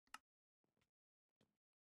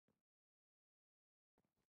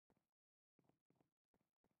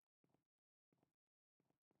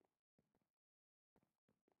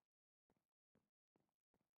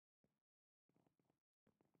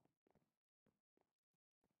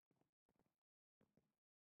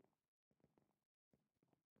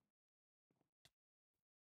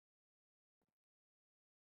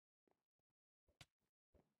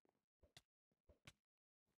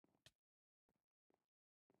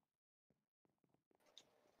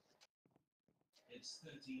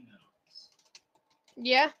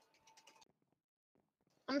Yeah.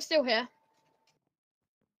 I'm still here.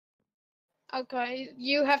 Okay,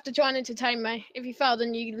 you have to try and entertain me. If you fail,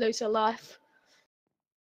 then you lose your life.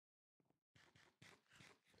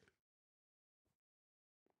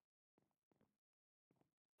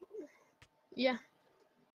 Yeah.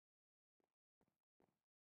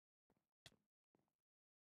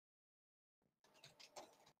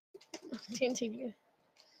 TNT.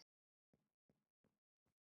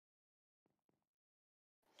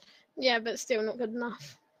 Yeah, but still not good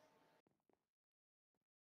enough.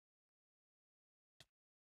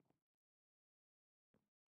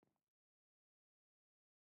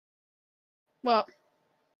 What?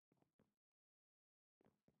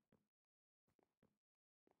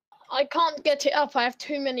 I can't get it up. I have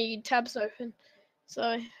too many tabs open.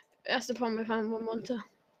 So that's the problem with having one monitor.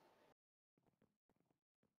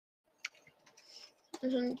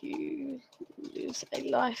 And you lose a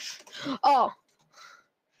life. Oh.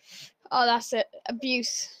 Oh, that's it.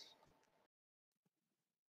 Abuse.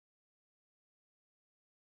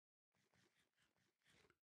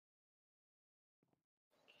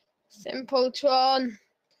 Simpletron.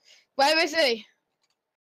 Where is he?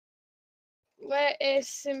 Where is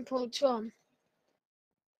Simpletron?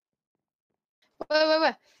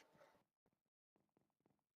 Where?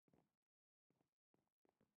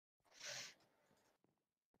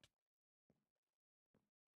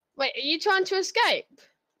 Wait, are you trying to escape?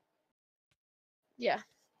 Yeah.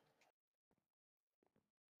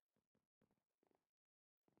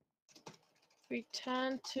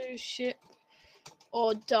 Return to ship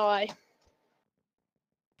or die.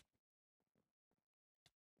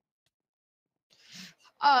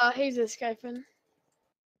 Ah, he's escaping.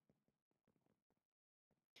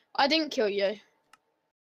 I didn't kill you.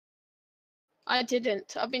 I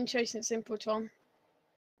didn't. I've been chasing Simpletron.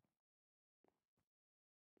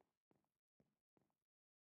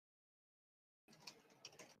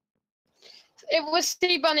 It was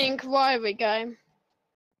Steve Bunny Inquiry game.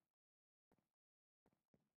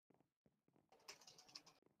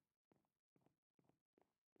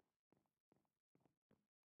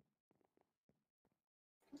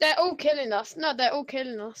 They're all killing us. No, they're all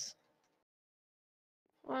killing us.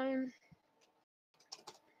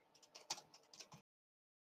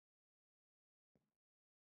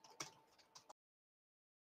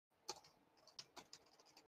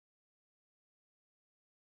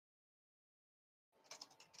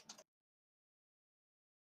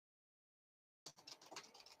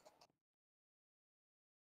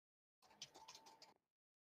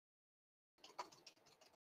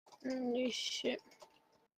 Shit.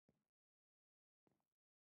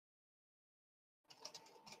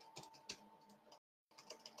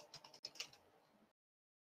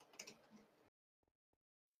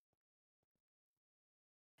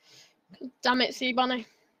 Damn it, Sea Bunny.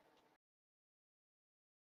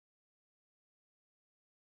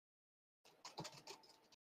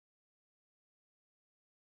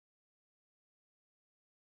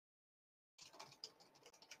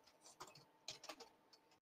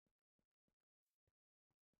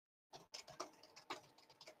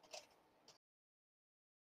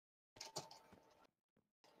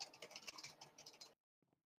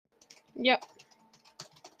 Yep.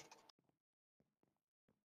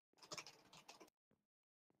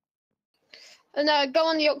 No, go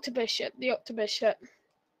on the octopus ship. The octopus ship.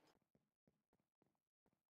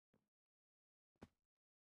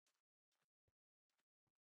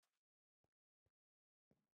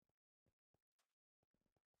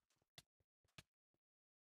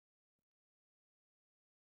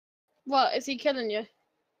 What, is he killing you?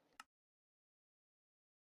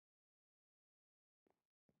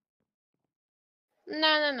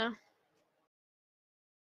 No.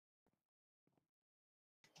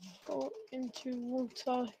 Go into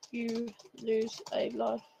water, you lose a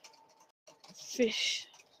life. Fish.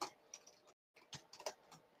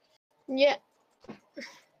 Yeah.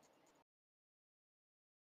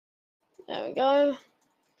 There we go.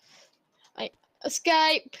 Right.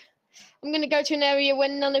 Escape. I'm gonna go to an area where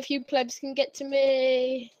none of you plebs can get to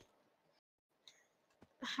me.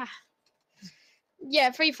 Ha.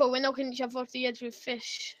 Yeah, 3-4. We're knocking each other off the edge with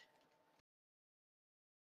fish.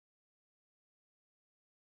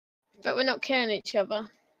 But we're not killing each other.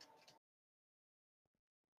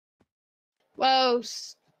 Well,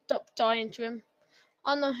 stop dying to him.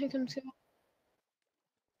 Oh no, who can kill?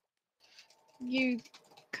 You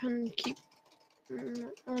can keep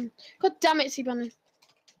on. God damn it, Seabunny.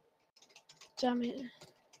 Damn it.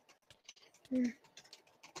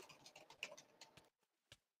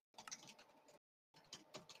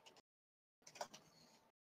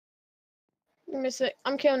 Give me a sec.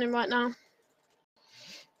 I'm killing him right now.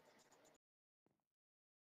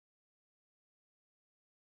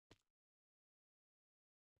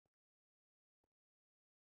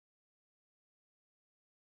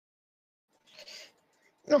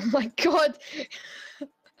 Oh my god.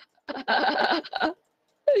 Ah!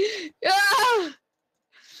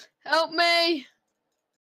 Help me.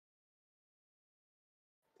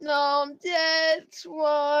 No, I'm dead.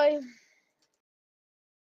 Why?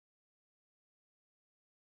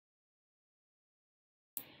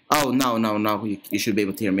 Oh, no. You should be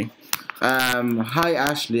able to hear me. Hi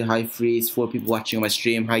Ashley, hi Freeze, 4 people watching on my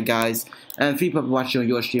stream, hi guys, and 3 people watching on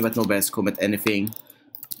your stream, but nobody's comment anything.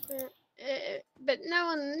 But no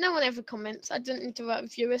one ever comments. I don't interact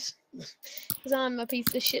with viewers because I'm a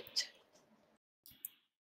piece of shit.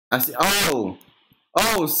 I see.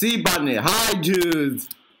 Oh, see Bunny, hi dude.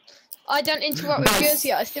 I don't interact with viewers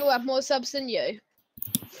yet. I still have more subs than you.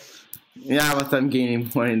 Yeah, but I'm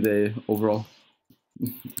gaining more in the overall.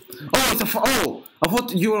 Oh, it's I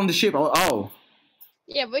thought you were on the ship. Oh.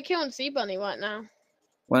 Yeah, we're killing Sea Bunny right now.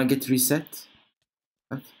 Wanna get reset?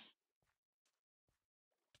 What?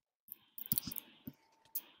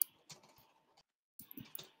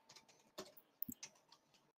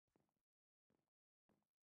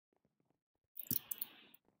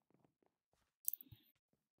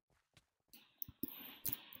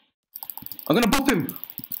 I'm gonna bop him.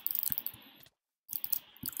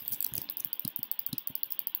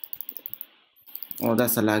 Oh,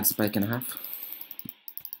 that's a lag spike and a half.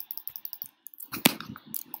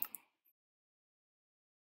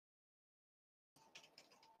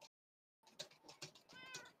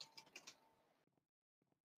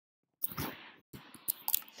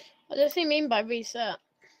 What does he mean by reset?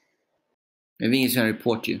 I think he's gonna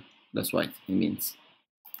report you. That's what it means.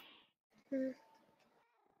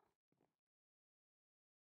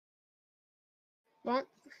 What?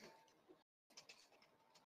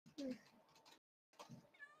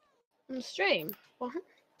 On the stream? What?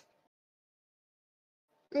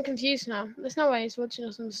 I'm confused now. There's no way he's watching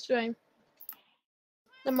us on the stream.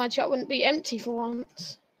 Then my chat wouldn't be empty for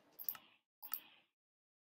once.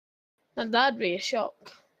 And that'd be a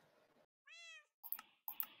shock.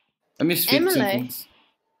 I miss things.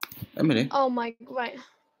 Emily. Oh my, right.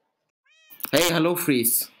 Hey, hello,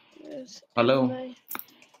 Freeze. There's hello. Emily.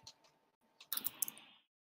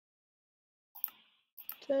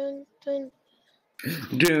 Dun.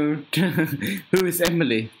 Dude, who is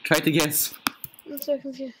Emily? Try to guess. I'm so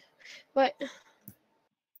confused. Right.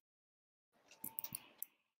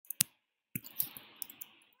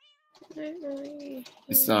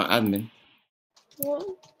 It's admin. What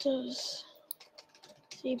does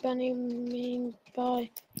Sea Bunny mean by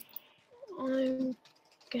I'm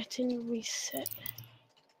getting reset?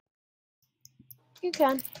 You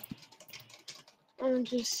can. I'm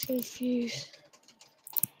just confused.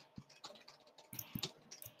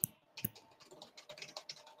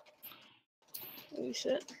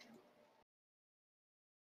 Reset.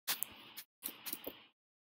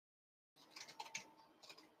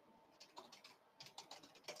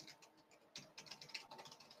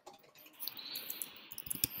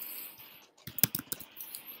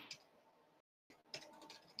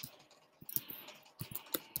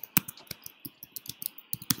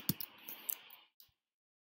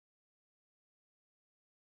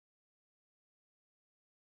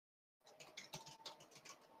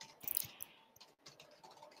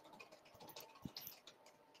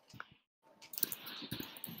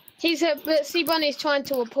 But Sea Bunny's trying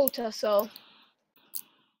to report us, so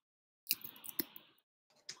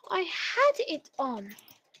I had it on.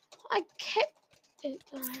 I kept it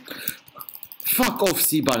on. Fuck off,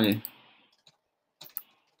 Sea Bunny.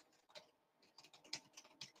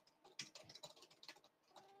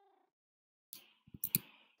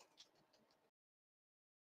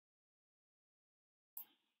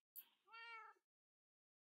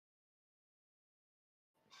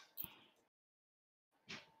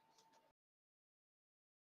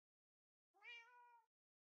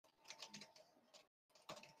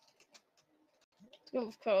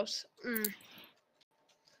 Of course.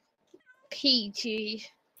 PG.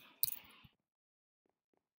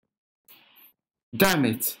 Damn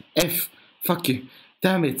it. F. Fuck you.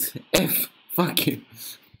 Damn it. F. Fuck you.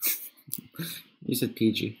 You said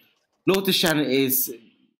PG. Loates channel is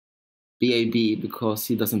BAB because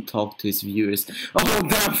he doesn't talk to his viewers. Oh,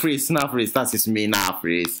 damn, Freeze. Nah, Freeze. That's just me. Nah,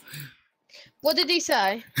 Freeze. What did he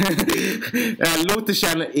say? Loates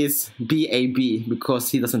channel is BAB because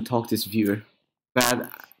he doesn't talk to his viewer. Bad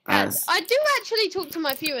as. I do actually talk to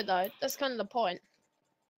my viewer though. That's kind of the point.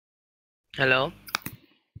 Hello.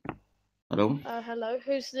 Hello. Hello.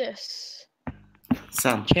 Who's this?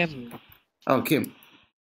 Sam. Kim. Oh, Kim.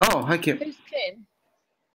 Oh, hi, Kim. Who's Kim?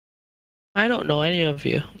 I don't know any of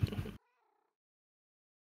you.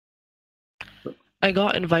 I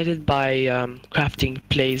got invited by Crafting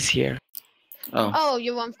Plays here. Oh, Oh,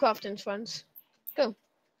 you're one of Crafton's friends.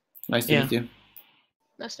 nice to Yeah. meet you.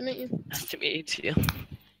 Nice to meet you. Nice to meet you.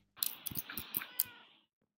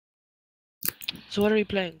 So what are we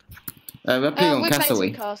playing? We're playing on We're Castaway.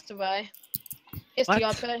 playing some Castaway. It's What? the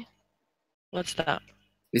RP. What's that?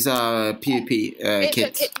 It's a PvP It's a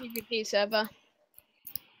kit. kit PvP server.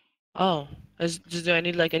 Oh, do I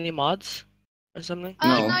need like any mods or something?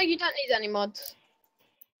 No. No, you don't need any mods.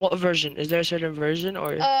 What version? Is there a certain version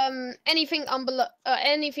or? Anything below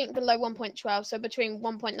 1.12, so between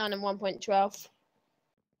 1.9 and 1.12.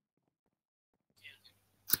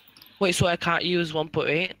 Wait, so I can't use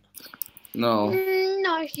 1.8? No.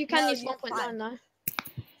 No, you can No, use you're 1.9 fine. though.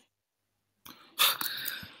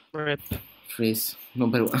 Rip. Freeze. No,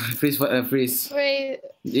 but freeze. Freeze.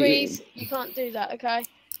 Freeze, you can't do that, okay?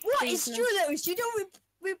 What Please, is no. true, Loates? You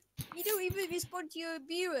don't even respond to your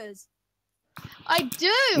viewers. I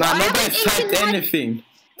do. No, I nobody haven't typed even anything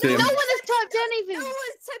to No him. one has typed No anything.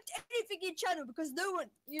 one's typed anything in channel because no one,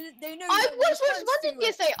 they know. I you don't was respond responding to it.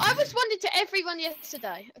 yesterday. I responded to everyone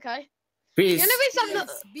yesterday. Okay. Freeze. The only reason I'm not.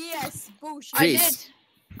 BS bullshit. I did. Freeze.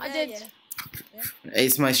 I Yeah, did. yeah.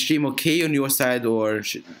 Is my stream okay on your side, or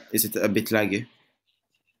is it a bit laggy?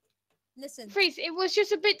 Listen, Freeze. It was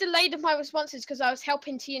just a bit delayed in my responses because I was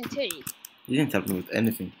helping TNT. You didn't help me with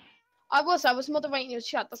anything. I was moderating your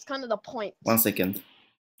chat. That's kind of the point. 1 second.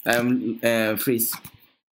 Freeze.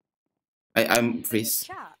 I'm freeze.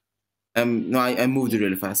 chat. No, I moved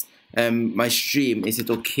really fast. My stream, is it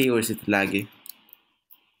okay or is it laggy?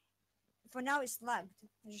 For now, it's lagged.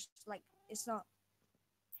 It's just like it's not.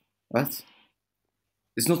 What?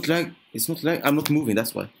 It's not lag. It's not lag. I'm not moving.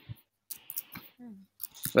 That's why.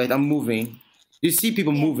 Right, I'm moving. You see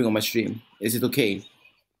people Yeah. moving on my stream. Is it okay?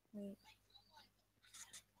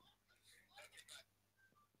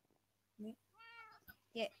 Wait.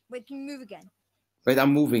 Yeah, wait, can you move again? Right,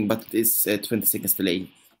 I'm moving, but it's 20 seconds delay. Do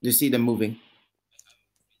you see them moving?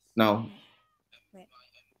 Now. Wait.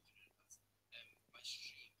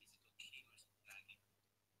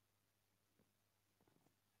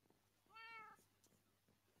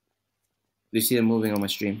 Do you see them moving on my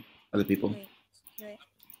stream? Other people. Wait.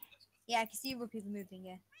 Yeah, I can see more people moving.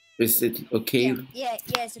 Yeah. Is it okay? Yeah,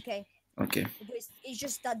 it's okay. Okay. But it's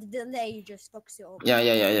just that the delay just fucks it up.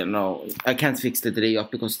 Yeah. No, I can't fix the delay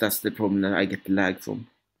up because that's the problem that I get the lag from.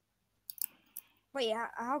 Wait,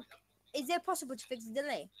 how is it possible to fix the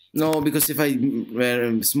delay? No, because if I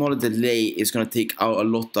smaller delay, it's gonna take out a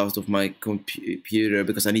lot out of my computer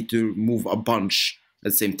because I need to move a bunch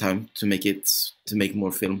at the same time to make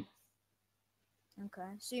more film.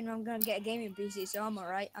 Okay, so I'm gonna get a gaming PC, so I'm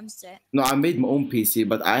alright. I'm set. No, I made my own PC,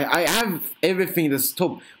 but I have everything that's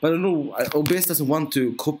top. But I don't know, OBS doesn't want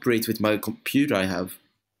to cooperate with my computer I have.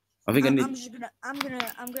 I think I need. I'm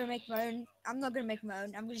gonna make my own. I'm not gonna make my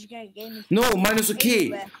own. I'm just gonna get a gaming. No, PC mine is okay.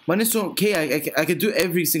 everywhere. Mine is okay. I can do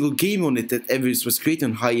every single game on it that ever was created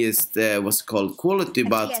on highest what's it called quality,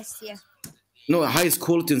 but Yes, yeah. no highest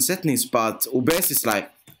quality and settings. But OBS is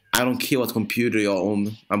like, I don't care what computer you're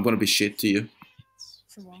on. I'm gonna be shit to you.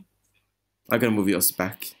 Come on. I'm gonna move yours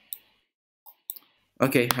back.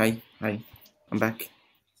 Okay, hi. I'm back.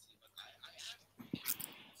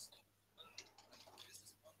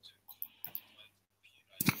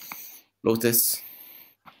 Loates,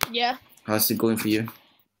 Yeah. how's it going for you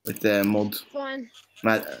with the mod? Fine.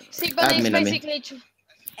 See, Admin, I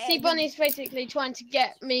mean. Bonnie's basically trying to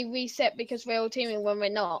get me reset because we're all teaming when we're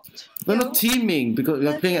not. We're not teaming because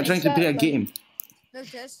we're trying to play a game.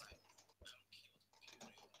 Notice.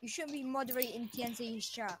 You shouldn't be moderating TNT's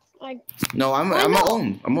chat. No, I'm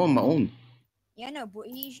on my own. Yeah, no, but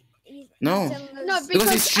he's No. telling us. No, Because he's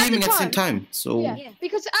Because at streaming the at the same time. So Yeah. Yeah.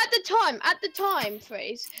 Because at the time,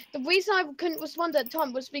 Freeze, the reason I couldn't respond at the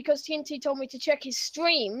time was because TNT told me to check his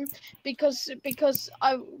stream because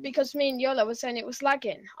me and Yola were saying it was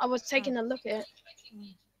lagging. I was taking a look at it.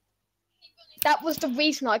 That was the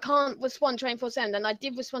reason I can't respond 24/7, and I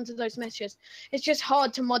did respond to those messages. It's just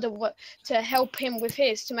hard to to help him with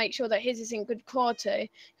his to make sure that his is in good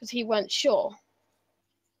quality because he weren't sure.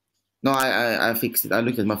 no, I fixed it. I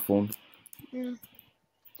looked at my phone. Yeah.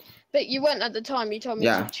 But you weren't at the time. You told me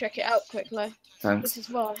Yeah. to check it out quickly. Thanks. This is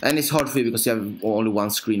why. And it's hard for you because you have only one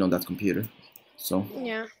screen on that computer. So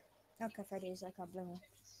Yeah. Okay, that is. I can't blame him.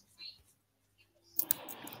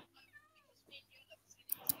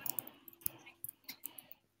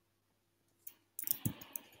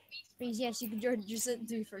 Please, yes, you can join. Just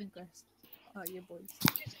do friend request. Oh, your boys.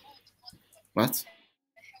 what?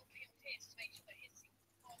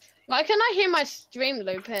 Why can I hear my stream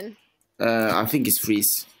looping? I think it's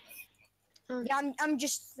Freeze. Yeah, I'm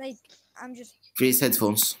just like Freeze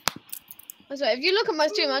headphones. So if you look at my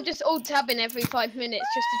stream, I'm just all tabbing every 5 minutes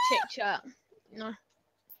just to chit chat. No.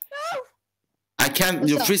 I can't. What's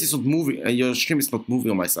Your up? Freeze is not moving. Your stream is not moving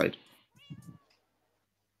on my side.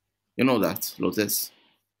 You know that, Loates.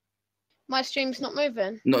 My stream's not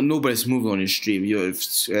moving. No, nobody's moving on your stream. Your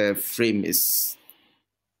frame is.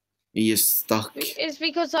 You're stuck. It's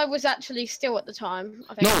because I was actually still at the time.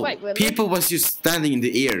 I think. No, Wait, really? people was just standing in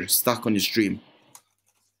the air, stuck on your stream.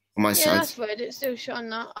 On my Yeah, side. that's weird. It's still showing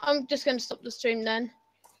that. I'm just going to stop the stream then.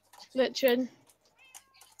 It's glitching.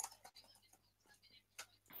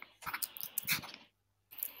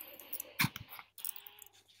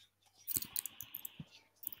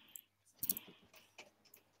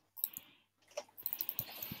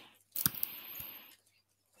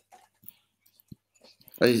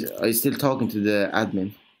 Are you still talking to the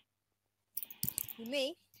admin?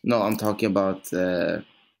 me. No, I'm talking about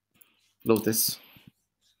Loates.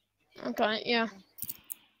 Okay, yeah.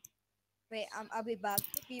 Wait, I'll be back.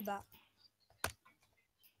 Be back.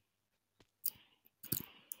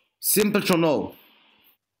 Simple to know.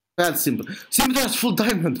 Bad simple. Simple has full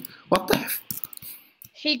diamond. What the F?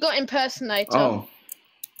 He got impersonator. Oh.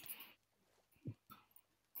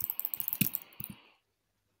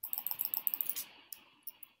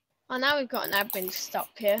 Oh, now we've got an admin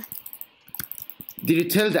stuck here. Did you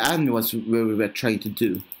tell the admin what we were trying to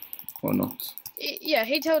do? Or not? Yeah,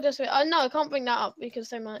 he told us. Oh no, I can't bring that up because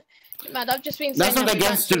they might. Man, I've just been. That's saying not that we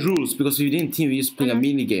against don't the rules, because if you didn't team, we just playing a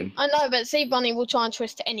mini game. I know, but Sea Bunny will try and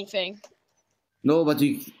twist anything. No, but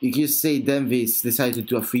you can say then we decided to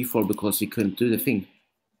do a free fall because we couldn't do the thing.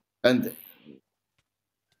 And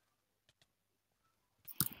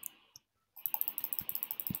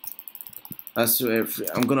I swear,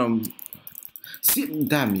 I'm gonna see.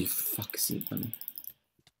 Damn you, fuck Sea-Bunny.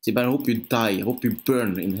 Sea-Bunny, I hope you die. I hope you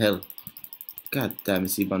burn in hell. God damn it,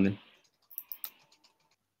 Sea-Bunny.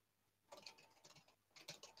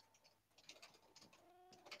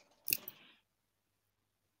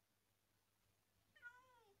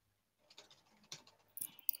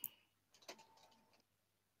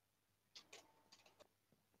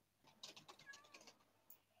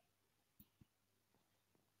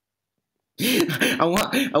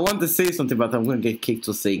 I want to say something, but I'm gonna get kicked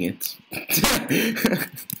for saying it.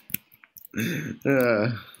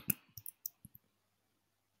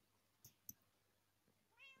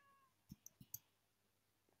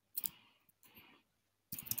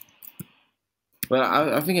 Well,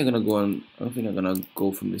 I think I'm gonna go on. I think I'm gonna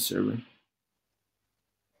go from this server.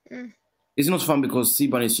 It's not fun because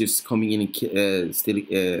Sea-Bunny is just coming in and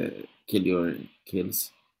kill your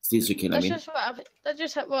kills. Steals your kill, I That's mean. just what happens. That's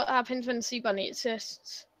just what happens when Sea Bunny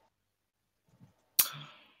exists.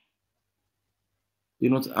 You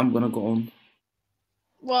know what? I'm gonna go on.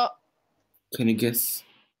 What? Can you guess?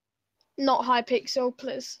 Not Hypixel,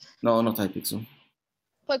 please. No, not Hypixel.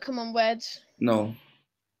 Pokemon Words. No.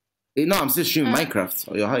 No, I'm still streaming Minecraft.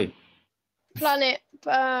 Oh, you're high. Planet.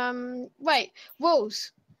 Wait.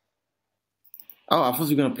 Wolves. Oh, I thought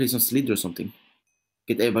you were gonna play some Slither or something.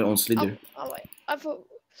 Get everybody on Slither. Oh wait. I thought.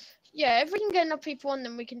 Yeah, if we can get enough people on,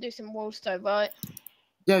 then we can do some Wolves though, right?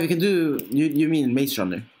 Yeah, we can do. You mean Maze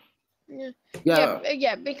Runner? Yeah.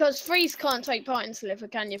 Yeah. Because Freeze can't take part in Slither,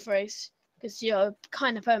 can you, Freeze? Because you're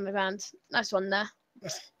kind of permabanned. Nice one there.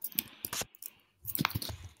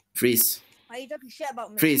 Freeze. Are you talking shit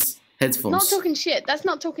about me? Freeze. Headphones. Not talking shit. That's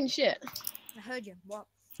not talking shit. I heard you. What?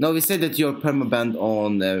 No, we said that you're permabanned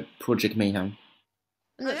on Project Mayhem.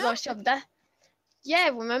 Look, yeah? nice job there. Yeah,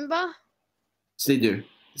 remember? Slither.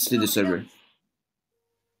 Slither server.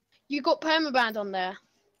 You got permabanned on there.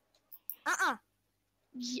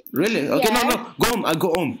 Really? Okay, Yeah. no. Go on. I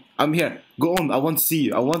go on. I'm here. Go on. I want to see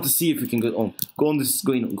you. I want to see if we can go on. Go on this.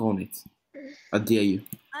 Go on it. I dare you.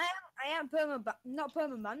 I am not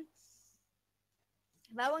permaban.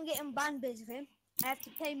 If I want to get him banned, basically, I have to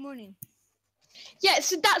pay money. Yeah,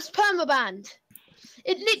 so that's permabanned.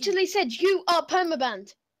 It literally said you are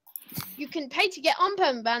permabanned. You can pay to get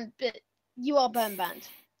unpermabanned, but you are permabanned.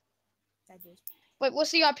 That is. Wait,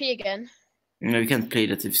 what's the IP again? No, we can't play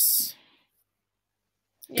that if.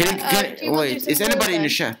 Yeah, do you want to Wait, do is some anybody in more your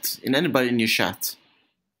chat? Anybody in your chat?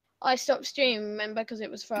 I stopped streaming, remember, because it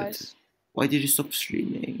was froze. Why did you stop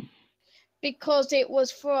streaming? Because it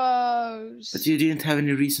was froze. But you didn't have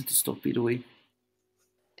any reason to stop either way.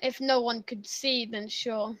 If no one could see, then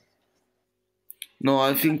sure. No,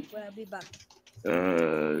 I think Well, I'll be back.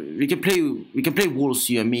 we can play Wolves,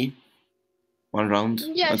 you and me. One round.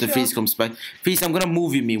 Yeah, until sure. Freeze comes back. Freeze, I'm gonna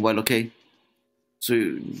move you meanwhile, okay? So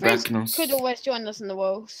Freeze back now. could always join us in the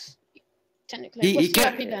Wolves. technically. He What's the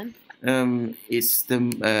can- IP then? It's the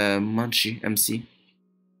Munchie MC.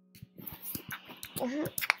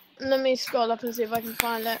 Let me scroll up and see if I can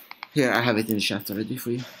find it. Here, I have it in the chat already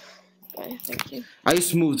for you. Okay, thank you. I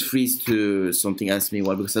just moved Freeze to something else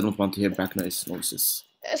meanwhile because I don't want to hear back noises.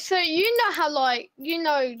 So you know how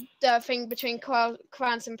the thing between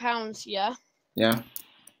crowns and pounds, yeah? Yeah?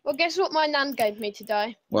 Well, guess what my nan gave me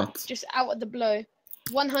today? What? Just out of the blue.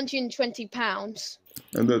 £120.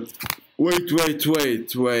 And then... Wait. Wait. Let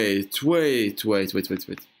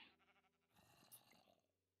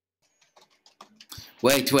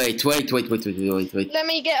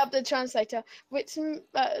me get up the translator. Which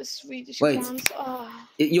Swedish Wait. crowns? Oh.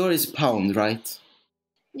 Yours is pound, right?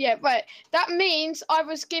 Yeah, right. That means I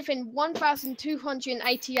was given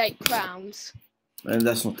 1,288 crowns. And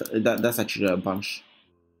that's not... That's actually a bunch.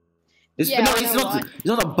 It's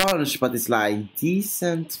not a bunch, but it's like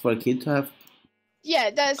decent for a kid to have.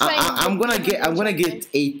 Yeah, they're saying I'm gonna get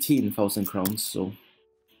 18,000 crowns. So.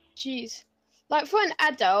 Jeez, like for an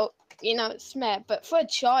adult, it's meh, but for a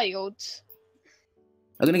child.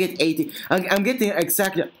 I'm gonna get 80. I'm getting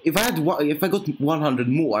exactly. If I got 100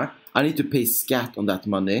 more, I need to pay scat on that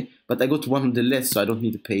money. But I got 100 less, so I don't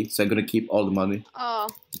need to pay. So I'm gonna keep all the money. Oh,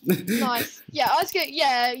 nice. Yeah, I was gonna.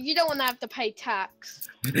 Yeah, you don't want to have to pay tax.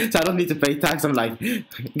 So I don't need to pay tax. I'm like,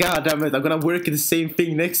 God damn it! I'm gonna work in the same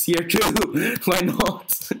thing next year too. Why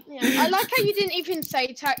not? Yeah, I like how you didn't even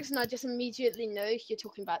say tax, and I just immediately knew you're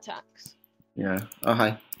talking about tax. Yeah. Oh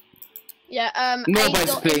hi. Yeah.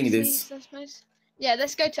 Nobody's playing this. Yeah,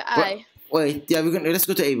 let's go to A. Wait, yeah, let's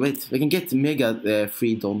go to A. Wait, we can get Mega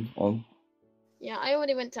freed on. Yeah, I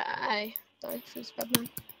already went to A. Though, so it's bad, man.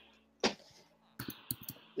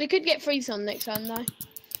 We could get freeze on next time though.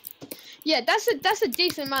 Yeah, that's a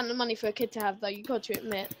decent amount of money for a kid to have though. You got to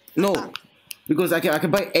admit. No, because I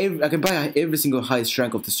can buy every single highest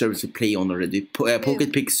rank of the service we play on already.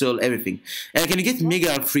 Pocket Pixel, everything. And can you get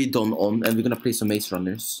Mega freed on? And we're gonna play some Maze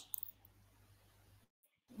Runners.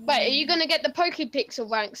 Wait, are you gonna get the Pokepixel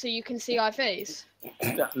rank so you can see IVs?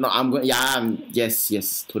 No, I'm going. Yeah,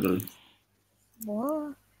 yes, totally.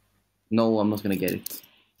 What? No, I'm not gonna get it.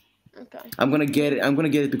 Okay. I'm gonna get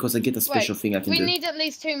it because I get a special thing I can do. We need at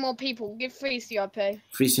least 2 more people. Give Freeze the IP.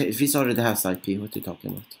 Freeze already has IP. What are you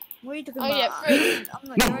talking about? What are you talking Oh about? yeah, Freeze. I'm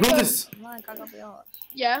like, No, Loates! I got the art.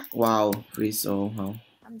 Yeah. Wow, Freeze. Oh, wow.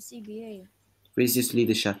 I'm CBA. Freeze, just leave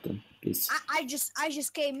the chat then, please. I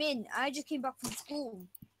just came in. I just came back from school.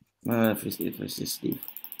 Freeze, just leave.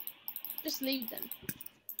 Just leave them.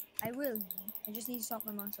 I will. I just need to sort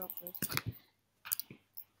my mouth out first.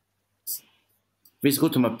 Freeze, go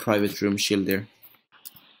to my private room, chill there.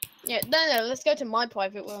 Yeah, no, let's go to my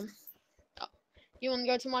private room. Oh, you want to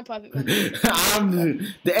go to my private room? I'm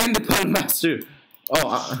the Enderpearl Master.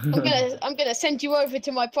 Oh, I'm gonna send you over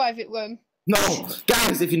to my private room. No,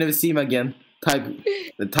 guys! If you never see me again, type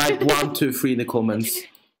 1, 2, 3 in the comments.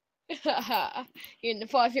 You're in the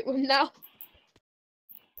private room now.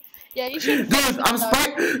 Yeah, you should. Dude, I'm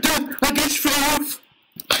spy. Dude, I get straight.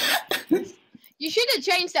 You should have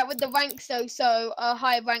changed that with the ranks though, so a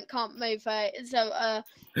higher rank can't move. Dude,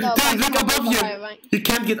 look above you. You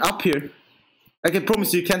can't get up here. I can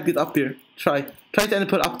promise you can't get up here. Try to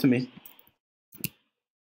Enderpearl up to me.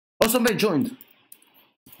 Oh, somebody joined.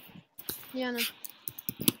 Yeah, no.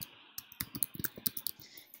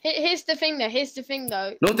 Here's the thing though.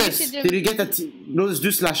 Loates, did you get that? Loates, do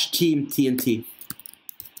 /team TNT.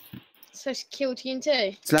 Kill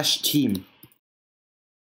TNT. /team.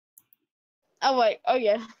 Oh wait, oh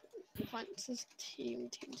yeah. Fine, it says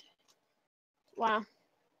team. Wow.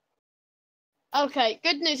 Okay,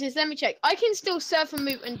 good news is, let me check. I can still surf and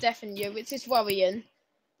move and deafen you, which is worrying.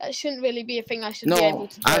 That shouldn't really be a thing I should be able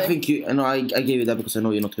to do. I think you. No, I gave you that because I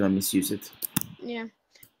know you're not gonna misuse it. Yeah,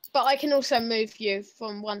 but I can also move you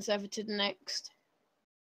from one server to the next.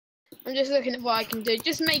 I'm just looking at what I can do,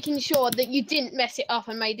 just making sure that you didn't mess it up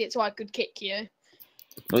and made it so I could kick you.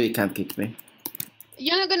 No, you can't kick me.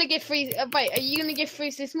 You're not gonna give free. Wait, are you gonna give free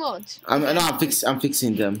this mod? I'm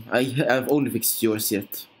fixing them. I've only fixed yours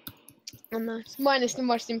yet. Oh no, mine is the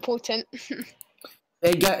most important.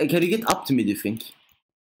 Hey, can you get up to me? Do you think?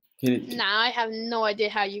 Nah, I have no idea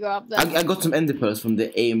how you go up there. I got some ender pearls from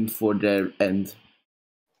the aim for their end.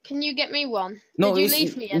 Can you get me one? No, Did you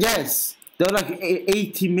leave me? Yes, there are like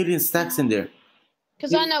 80 million stacks in there.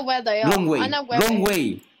 Because I know where they are. Long way. I know where Long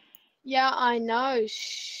way. Yeah, I know.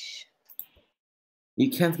 Shh. You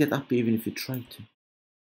can't get up even if you try to.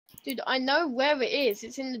 Dude, I know where it is.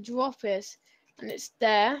 It's in the droppers, and it's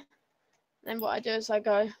there. Then what I do is I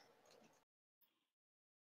go,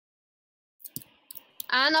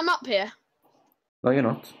 and I'm up here. No, you're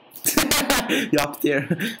not. You're up there.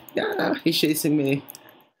 Yeah, he's chasing me.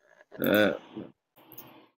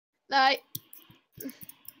 Like,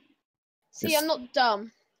 see, Yes. I'm not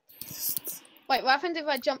dumb. Wait, what happens if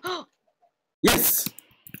I jump? Yes!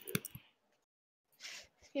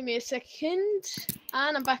 Give me a second,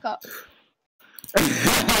 and I'm back up. You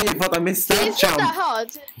thought I missed See, that it's not that jump.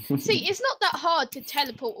 hard. See, it's not that hard to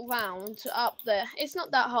teleport around up there. It's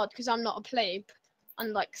not that hard because I'm not a plebe,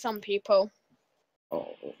 unlike some people. Oh,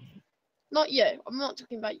 Not you. I'm not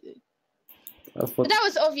talking about you. I But thought... that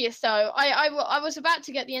was obvious, though. I was about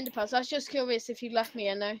to get the ender pearls. I was just curious if you left me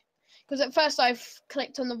or no. Because at first I've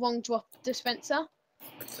clicked on the wrong drop dispenser.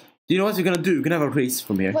 Do you know what you're gonna do? You're gonna have a race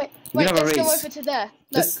from here. Wait, You're gonna have a let's go race. over to there.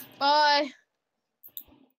 Look, Just- bye.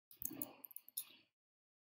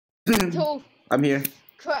 Cool. I'm here.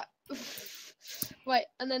 Crap. Wait,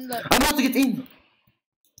 and then look. I'm about to get in.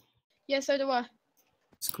 Yeah, so do I.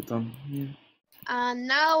 Let's go down here. And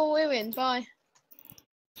now we're in. Bye.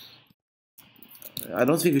 I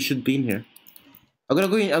don't think we should be in here. I'm gonna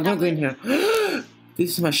go in. I'm gonna go in here.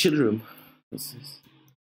 This is my shield room. This is...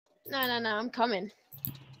 No, I'm coming.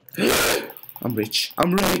 I'm rich.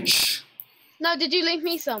 I'm rich. No, did you leave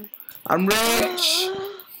me some? I'm rich.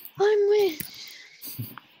 I'm rich.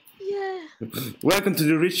 Yeah. Welcome to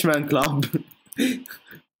the rich man club.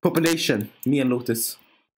 Population. Me and Lotus.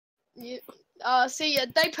 You, see,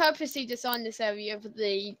 they purposely designed this area for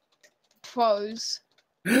the pros.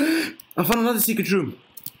 I found another secret room.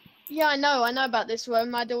 Yeah, I know about this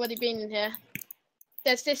room. I'd already been in here.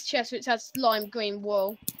 There's this chest which has lime green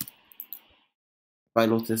wool. Bye,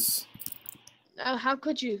 Lotus. Oh, how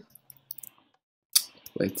could you?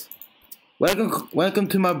 Wait. Welcome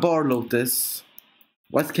to my bar, Lotus.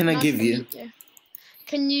 What can I Nice give to you? meet you.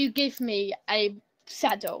 Can you give me a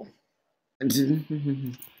saddle?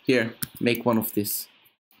 Here, make one of this.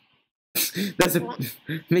 That's a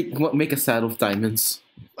What? make a saddle of diamonds.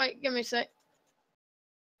 Wait, give me a sec.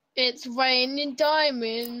 It's raining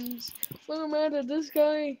diamonds from out of the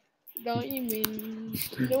sky. Diamonds.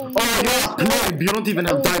 Oh, you don't even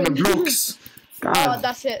have diamond blocks. Oh, God.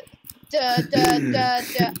 that's it.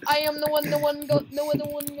 I am the one, got no other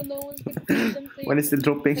one, no one's got something. When it's still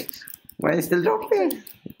dropping. When it's still dropping.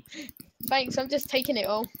 Thanks, I'm just taking it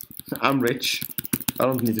all. I'm rich. I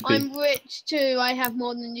don't need to pay. I'm rich too, I have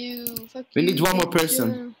more than you. Fuck We you, need one more bitch.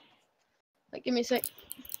 person. Like, give me a sec.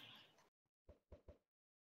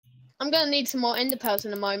 I'm gonna need some more ender pearls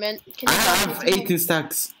in a moment. Can I you pass me have some more? 18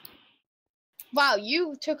 stacks. Wow,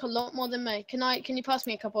 you took a lot more than me. Can you pass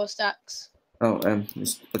me a couple of stacks? Oh,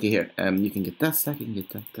 okay, here. You can get that stack, you can get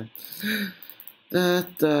that.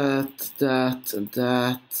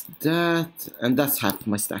 That, and that's half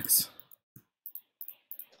my stacks.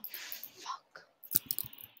 Fuck.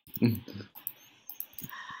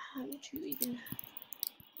 How would you even?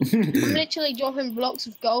 I'm literally dropping blocks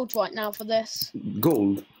of gold right now for this.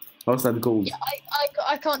 Gold. How's that gold? Yeah,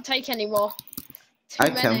 I can't take any more. Too I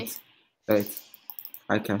many. can't. Wait,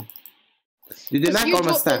 I can. Did they Because like you all my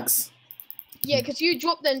dropped them- stacks? Yeah, because you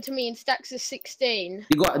dropped them to me in stacks of 16.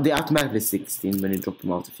 You got they automatically 16 when you drop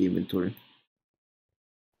them out of your inventory.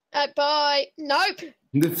 Bye. Nope.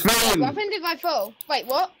 The What fail! happened if I fall? Wait,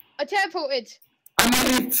 what? I teleported. I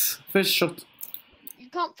made it! First shot.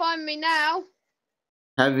 You can't find me now.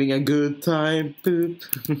 Having a good time. Poop.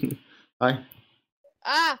 Hi.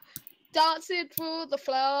 Ah, dancing through the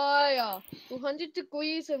flyer. 200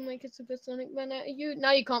 degrees and make a supersonic man out of you.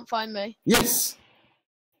 Now you can't find me. Yes!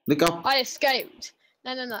 Look up. I escaped.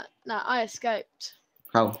 No, I escaped.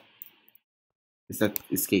 How? Is that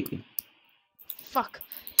escaping? Fuck.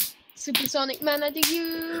 Supersonic man out of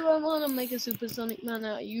you. I wanna make a supersonic man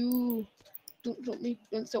out of you. Don't stop me.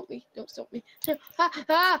 Don't stop me. Don't stop me.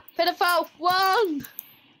 Pedophile. One.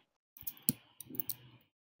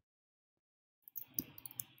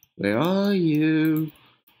 Where are you?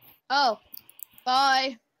 Oh.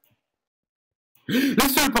 Bye.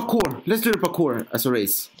 Let's do the parkour! Let's do the parkour as a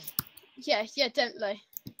race. Yeah, definitely.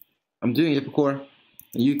 I'm doing the parkour.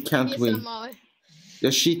 And you can't Yes, win. am I.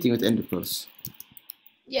 You're cheating with ender pearls.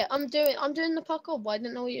 Yeah, I'm doing the parkour, but I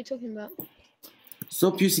didn't know what you're talking about.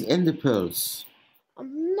 Stop using ender pearls.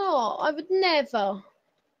 I'm not. I would never.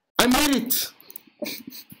 I made it!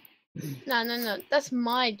 No. That's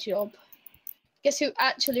my job. Guess who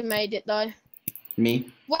actually made it though?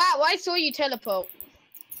 Me? Wow, I saw you teleport.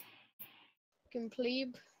 Fucking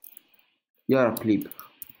plebe. You're a plebe.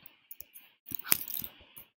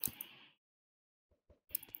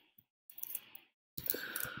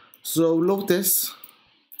 So, Lotus,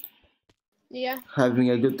 Yeah. having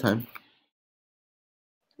a good time.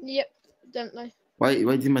 Yep. Definitely. Why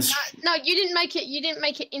did my... No, you didn't make it. You didn't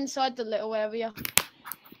make it inside the little area.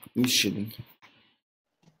 I'm just chilling.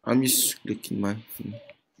 I'm just clicking my thing.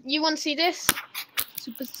 You want to see this?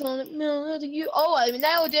 Supersonic melody. Oh, I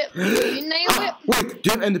nailed it. You nailed it. Wait, do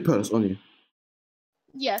you have ender pearls on you?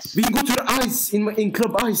 Yes. We can go to the ice in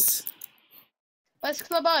Club Ice. Where's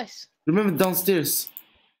Club Ice? Remember downstairs?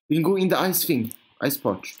 We can go in the ice thing. Ice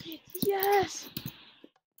part. Yes.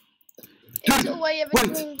 It's the way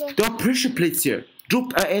everything Wait, goes. there are pressure plates here.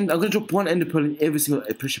 I'm gonna drop one ender pearl in every single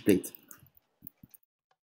pressure plate.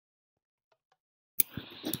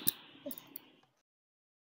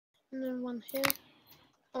 And then one here.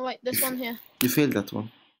 Oh wait, there's one here. You failed that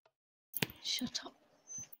one. Shut up.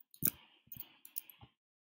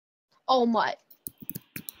 Oh my.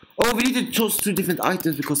 Oh, we need to choose 2 different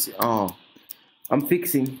items because I'm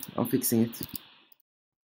fixing it.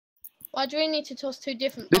 Why do we need to toss 2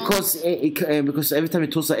 different ones? Because every time you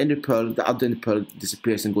toss an ender pearl, the other ender pearl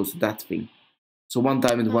disappears and goes to that thing. So 1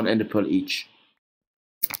 diamond, 1 ender pearl each.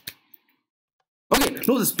 Okay,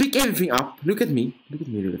 Loates, pick everything up. Look at me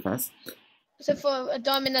really fast. So for a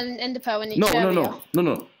diamond and an ender pearl in each area?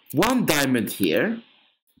 No. 1 diamond here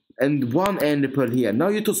and 1 ender pearl here. Now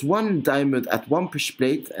you toss 1 diamond at 1 pressure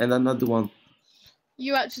plate and another one.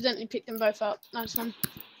 You accidentally picked them both up. Nice one.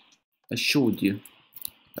 I showed you.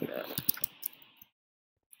 Okay.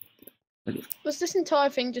 Was this entire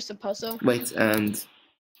thing just a puzzle? Wait.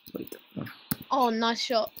 Oh, nice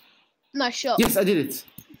shot. Nice shot. Yes, I did it.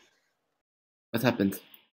 What happened?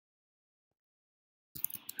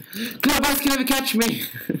 Clubhouse can never catch me.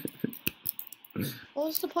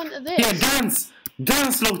 What's the point of this? Yeah,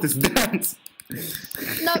 dance, Loates, dance.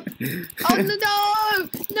 No. Oh no!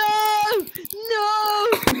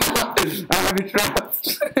 I have it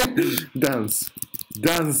trapped. Dance.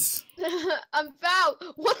 I'm out.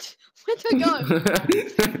 What? Where'd I go?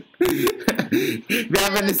 We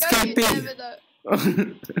have an escaping.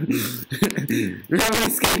 We have an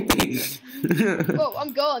escaping. Oh,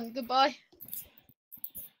 I'm gone. Goodbye.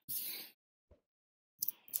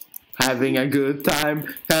 Having a good time.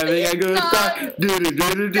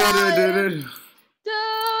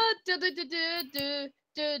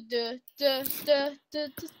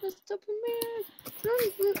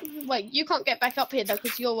 Wait, you can't get back up here though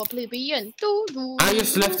because you're a plebeian. I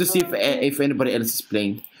just left to see if anybody else is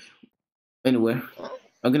playing. Anywhere.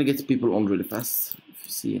 I'm gonna get the people on really fast. If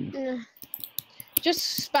you see any.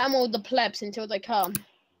 Just spam all the plebs until they come.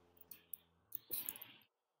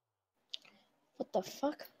 What the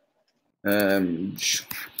fuck?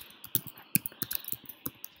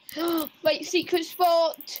 Wait, secret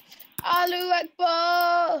spot! Alu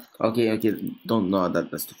Akbar! Okay, don't know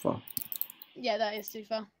that's too far. Yeah, that is too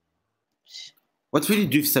far. What will you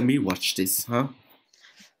do if Samir watched this, huh?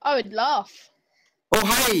 I would laugh. Oh,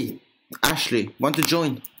 hi! Ashley, want to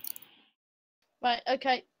join? Right,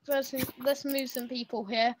 okay. First, let's move some people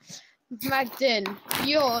here. Magdin,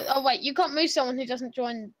 oh wait, you can't move someone who doesn't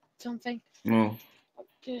join something. No.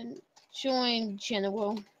 Join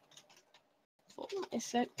general. For a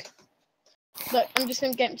sec. Look, I'm just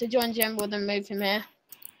gonna get him to join general, then move him here.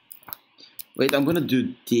 Wait, I'm gonna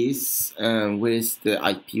do this. Where is the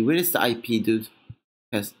IP? Where is the IP, dude?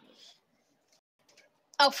 Yes.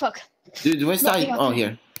 Oh fuck. Dude, where's the IP? Oh,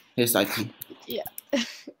 here. Here's the IP. Yeah.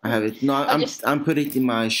 I have it. No, I'm putting it in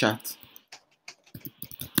my chat.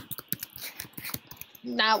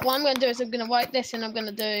 Now, what I'm gonna do is I'm gonna write this, and I'm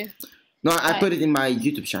gonna do. No, I put it in my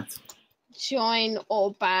YouTube chat. Join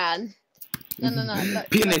or ban. No. Look,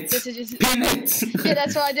 Pin it. This is just... Pin it. Yeah,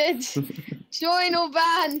 that's what I did. Join or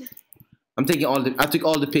ban. I'm taking I took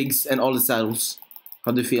all the pigs and all the saddles.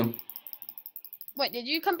 How do you feel? Wait, did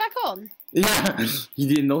you come back on? Yeah, you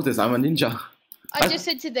didn't notice. I'm a ninja. I just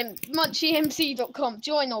said to them, munchiemc.com,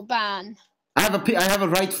 join or ban. I have a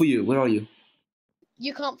right for you. Where are you?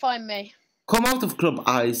 You can't find me. Come out of Club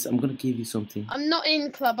Ice. I'm gonna give you something. I'm not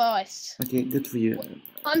in Club Ice. Okay, good for you.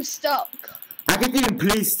 I'm stuck. I can't even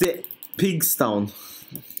place the pigs down.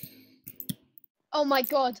 Oh my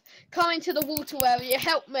god. Come into the water area.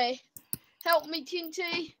 Help me. Help me,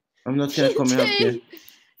 Tinty. I'm not gonna come help you.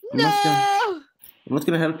 No! I'm not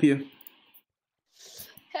gonna help you.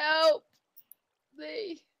 Help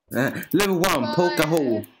me. Level 1, poke a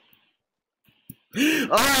hole.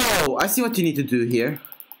 Oh, I see what you need to do here.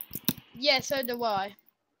 Yeah, so do I.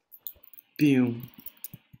 Boom.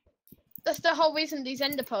 That's the whole reason these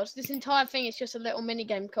ender pearls. This entire thing is just a little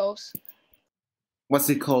minigame course. What's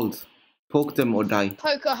it called? Poke them or die.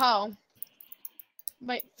 Poke a hole.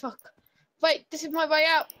 Wait, fuck. Wait, this is my way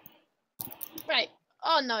out. Wait.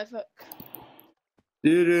 Oh no, fuck.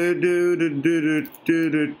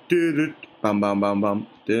 Bam bam bam bam.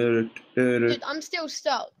 Dude, I'm still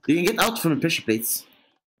stuck. You can get out from the pressure plates.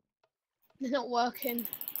 They're not working.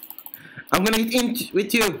 I'm gonna hit in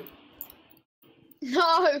with you.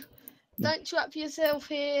 No, don't trap yourself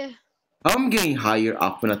here. I'm getting higher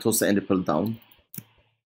up when I toss the ender pearl down.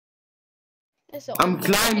 It's not I'm on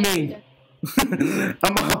climbing.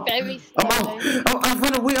 I'm up. Very I'm slowly. out. I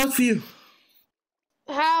found a way out for you.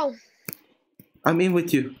 How? I'm in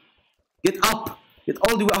with you. Get up. Get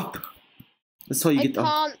all the way up. That's how you I get up.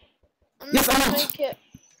 can't. I'm Yes, not I'm gonna out. make it.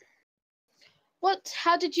 What?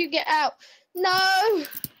 How did you get out? No!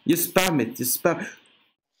 You spam it. You spam.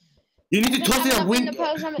 You need to I don't toss have it a enough wing. ender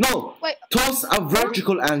pearls, have I? No. Wait. Toss a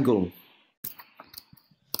vertical angle.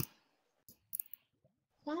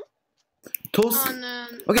 What? Toss. Oh no.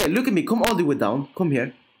 Okay, look at me. Come all the way down. Come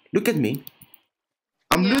here. Look at me.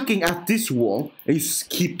 I'm Yeah. looking at this wall, and you just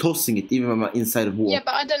keep tossing it, even when I'm inside of wall. Yeah,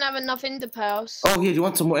 but I don't have enough ender pearls. Oh, here, you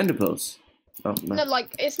want some more ender pearls? Oh, no. No,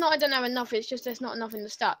 like, it's not I don't have enough, it's just there's not enough in the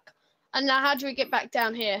stack. And now how do we get back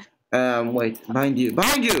down here? Wait, behind you.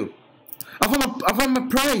 Behind you! I found my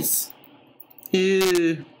prize!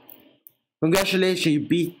 Yeah. Congratulations, you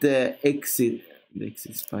beat the exit. The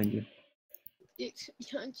exit's behind you.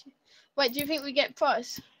 Wait, do you think we get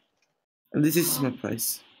prize? And this is my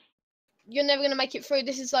prize. You're never gonna make it through.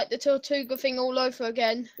 This is like the Tortuga thing all over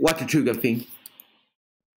again. What a trigger thing.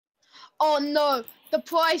 Oh no, the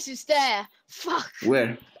prize is there. Fuck.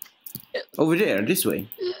 Where? Over there, this way.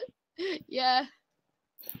 Yeah.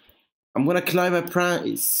 I'm gonna climb my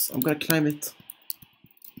prize. I'm gonna climb it.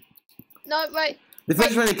 No, wait. The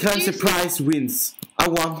first one that climbs the you see- prize wins. I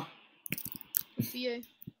won. For you.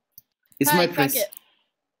 It's Hey, my fuck prize. it.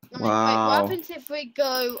 I mean, Wow. Wait, what happens if we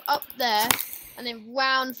go up there and then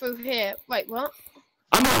round through here? Wait, what?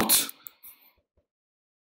 I'm out!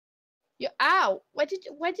 You're out. Where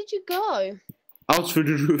did you go? Out through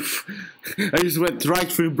the roof. I just went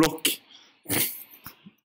right through the block.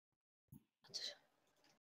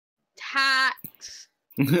 Tax.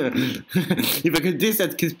 If I could do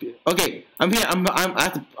that, okay, I'm here.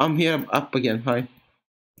 I'm here. I'm up again. Hi.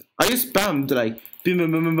 I just spammed like boom,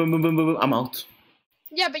 boom, boom, boom, boom, boom, boom, boom. I'm out.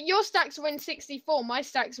 Yeah, but your stacks win 64. My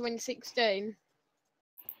stacks win 16.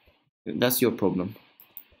 That's your problem.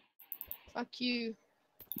 Fuck you.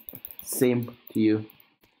 Same to you.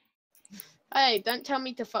 Hey, don't tell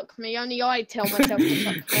me to fuck me. Only I tell myself to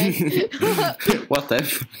fuck me. What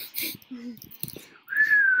if?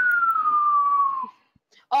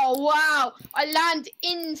 Oh wow! I land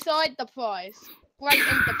inside the prize. Great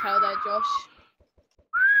ender pearl there, Josh.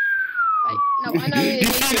 Wait, no, I know it You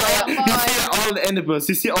is. see all the ender pearls.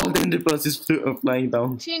 You see all the ender pearls just flying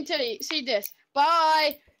down. TNT, see this.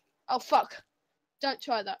 Bye. Oh fuck! Don't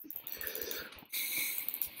try that.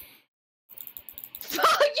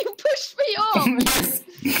 Fuck! You pushed me off. Yes.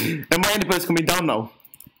 And my ender pearls coming down now.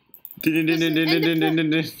 Just,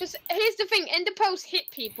 here's the thing, ender pearls hit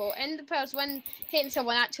people. Ender pearls, when hitting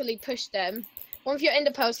someone, actually push them. One of your ender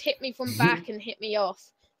pearls hit me from back and hit me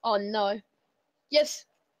off. Oh no. Yes.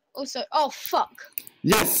 Also, oh fuck.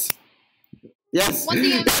 Yes. Yes. One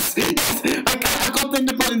thing Yes. Yes. I got the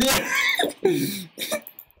ender pearl in there.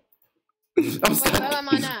 I'm stuck. where am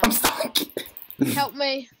I now? I'm stuck. Help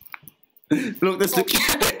me. Look, this look. I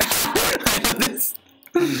have this.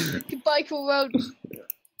 Goodbye, cool world.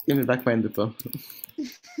 Give me back my ender pearl.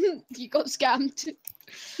 You got scammed.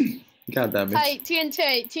 God damn it. Hey,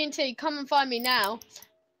 TNT, come and find me now.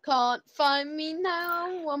 Can't find me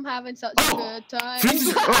now. I'm having such a good time.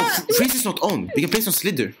 Freeze is not on. We can play some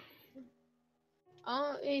Slither.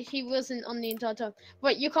 Oh, he wasn't on the entire time.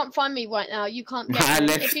 Wait, you can't find me right now. You can't I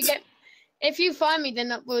get me. left. If you find me,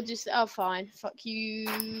 then we'll just. Oh, fine. Fuck you.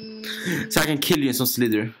 So I can kill you in some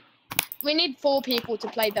Slither. We need 4 people to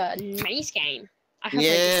play the nice game. I have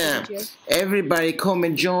Yeah. registered you. Everybody come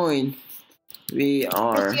and join. We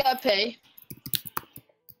are. What's the IP?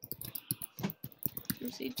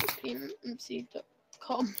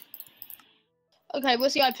 MC.com. Okay,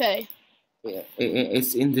 what's the IP?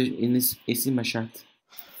 It's it's in my chat.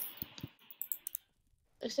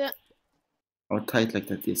 Is it? Or tight like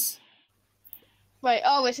that is. Wait,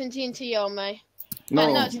 oh, it's in TNT Army.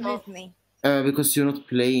 No, no, it's You not. moved me. because you're not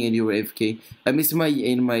playing and you were AFK. I missed my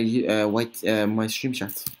my stream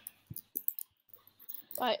chat.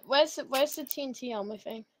 Right, where's the TNT Army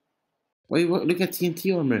thing? Wait, look at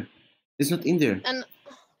TNT armor. It's not in there. And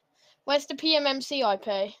where's the PMMC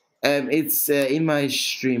IP? It's in my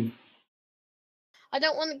stream. I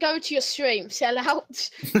don't want to go to your stream, sell out.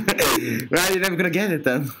 Right, you're never gonna get it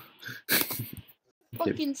then.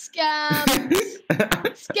 Fucking scams.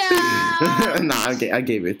 Scams. Nah, okay, I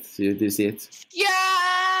gave it. Do you see it?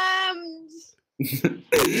 Scams.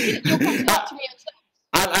 You're popping up to me and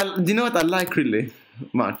stuff. Do you know what I like really?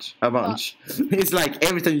 A bunch. It's like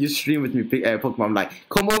every time you stream with me, Pokemon, I'm like,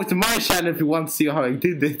 come over to my channel if you want to see how I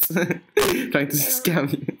did it. Trying to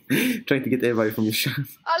scam you. Trying to get everybody from your channel.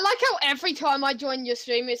 I like how every time I join your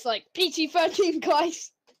stream, it's like PG-13,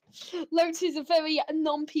 guys. Loates is a very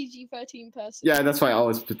non-PG-13 person. Yeah, that's why I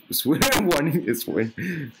always put swear warning is swear.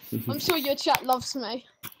 I'm sure your chat loves me.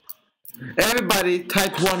 Everybody,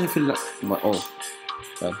 type 1 if you like. Oh.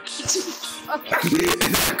 Well.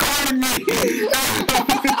 Calling me!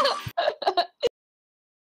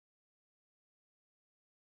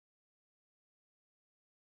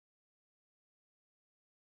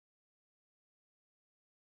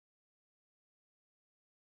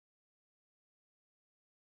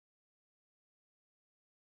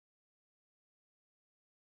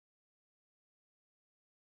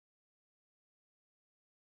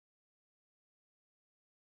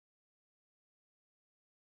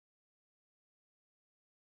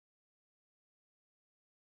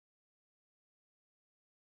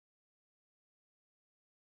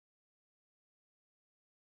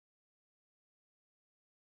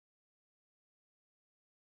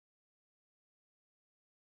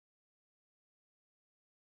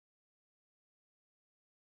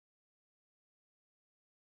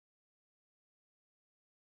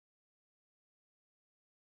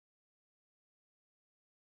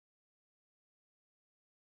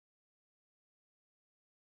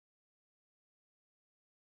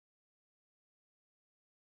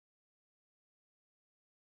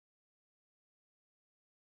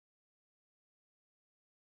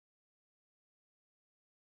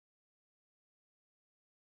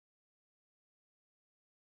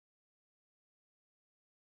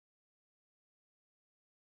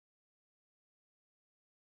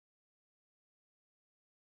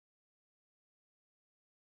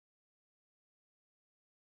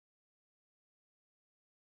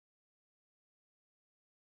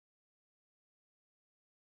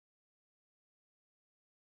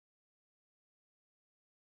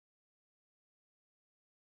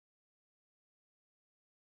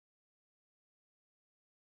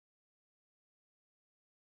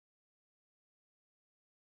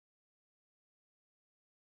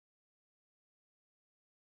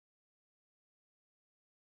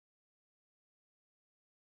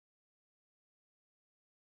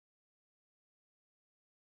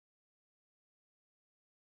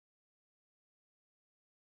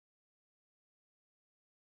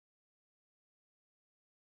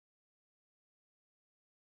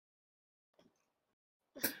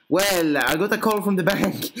 Well, I got a call from the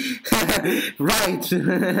bank. Right.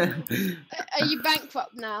 Are you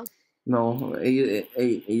bankrupt now? No, they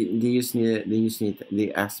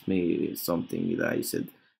asked me something that I said,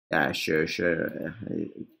 yeah, sure,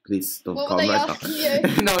 please don't What call were me they right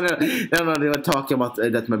asking now. you? No, they were talking about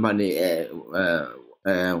that my money,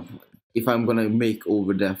 if I'm gonna make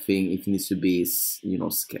over that thing, it needs to be,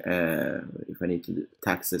 if I need to do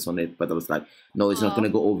taxes on it, but I was like, no, it's not gonna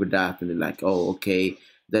go over that, and they're like, oh, okay.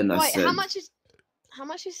 Then I Wait, said, how much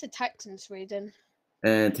is the tax in Sweden?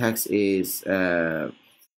 tax is 20%,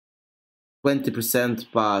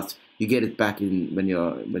 but you get it back in when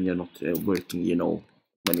you're not working.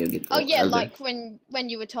 When you get Oh yeah, older. like when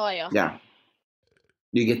you retire. Yeah,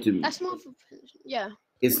 you get to. That's more. Yeah.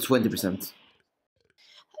 It's 20%.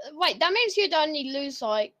 Wait, that means you'd only lose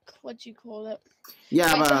like what do you call it?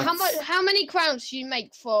 Yeah, Wait, but so how many crowns do you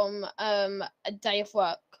make from a day of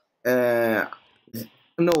work?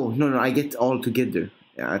 No. I get all together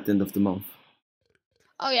at the end of the month.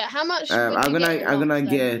 Oh yeah, how much would I'm you gonna get in a month,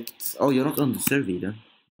 then? get. Oh, you're not on the survey then.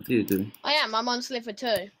 What are you doing? I am. I'm on Sliver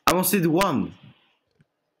 2. I'm on City 1.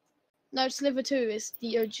 No, Sliver 2 is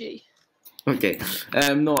the OG. Okay.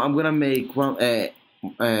 No, I'm gonna make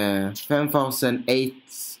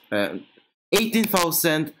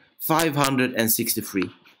 18,563.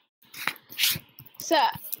 So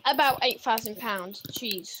about £8,000.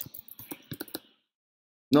 Jeez.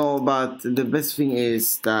 No, but the best thing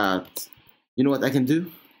is that you know what I can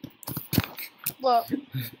do. What?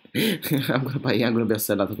 I'm gonna be a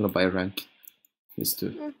sellout. I'm gonna buy a rank. This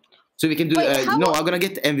too. So we can do. Wait, I'm gonna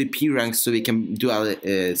get MVP ranks so we can do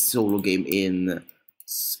a solo game in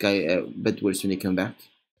Sky Bedwars when you come back.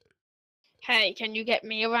 Hey, can you get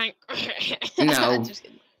me a rank? No. Just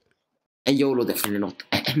kidding. And YOLO definitely not.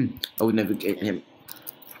 I would never get him.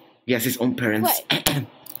 He has his own parents. Wait,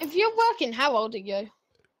 if you're working, how old are you?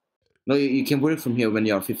 No, you can work from here when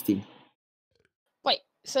you're 15. Wait,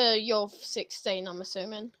 so you're 16, I'm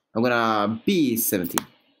assuming. I'm gonna be 17.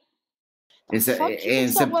 You can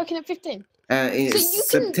start working at 15. In So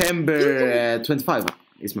September 25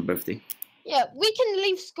 is my birthday. Yeah, we can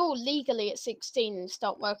leave school legally at 16 and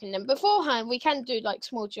start working them. Beforehand, we can do like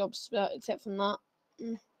small jobs, except from that.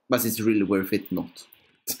 But it's really worth it, not.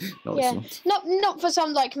 No, Yeah. it's not. Not for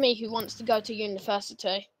someone like me who wants to go to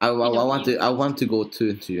university. I You know want what to. I want to go to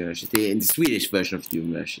university in the Swedish version of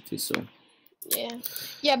university. So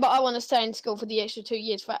Yeah, but I want to stay in school for the extra 2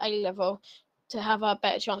 years for A level to have a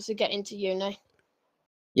better chance to get into uni.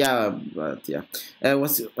 yeah, but yeah. What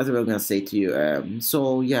was I gonna say to you?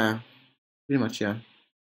 So yeah, pretty much yeah.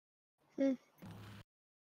 Hmm.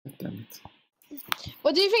 Damn it.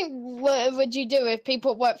 What do you think would you do if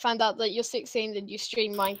people at work found out that you're 16 and you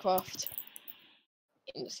stream Minecraft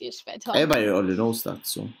in your spare time? Everybody already knows that,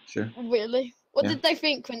 so sure. Really? What Yeah. did they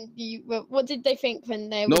think when you? What did they think when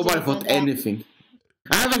they? Nobody found thought out? anything.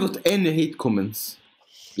 I haven't got any hate comments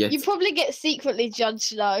yet. You probably get secretly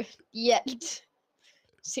judged though. Yet,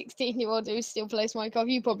 16-year-old who still plays Minecraft,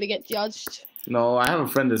 you probably get judged. No, I have a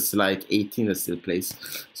friend that's like 18 that still plays.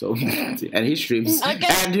 So and he streams. I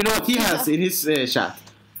guess- And you know what he has in his chat?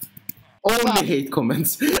 Only Wow. hate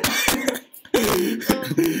comments.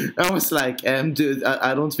 I was like, dude,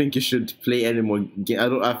 I don't think you should play anymore.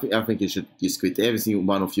 I think you should just quit. Every single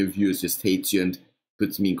one of your viewers just hates you and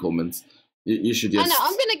puts mean comments. You should just. I know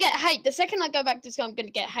I'm gonna get hate the second I go back to school. I'm gonna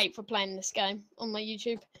get hate for playing this game on my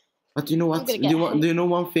YouTube. But you know what? gonna get Do you know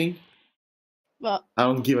one thing? But I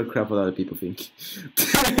don't give a crap what other people think.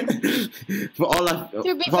 For all I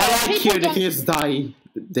be for all fair, I people care, they don't- can just die.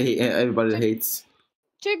 Everybody hates.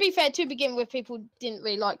 to be fair, to begin with, people didn't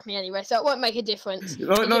really like me anyway, so it won't make a difference.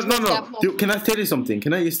 No. It just means they have more- Can I tell you something?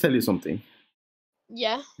 Can I just tell you something?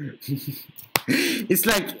 Yeah. It's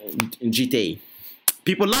like GTA.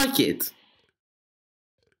 People like it,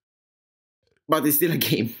 but it's still a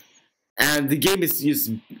game, and the game is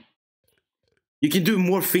just. You can do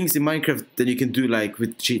more things in Minecraft than you can do like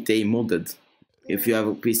with GTA modded. If you have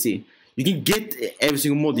a PC, you can get every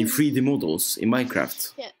single mod in 3D models in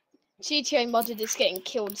Minecraft. GTA modded is getting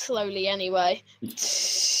killed slowly anyway.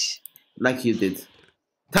 Like you did.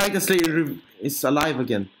 Titan Slayer is alive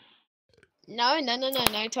again. No,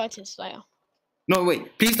 Titan Slayer. No,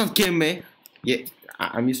 wait. Please don't kill me. Yeah,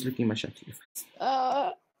 I'm just looking at my chat.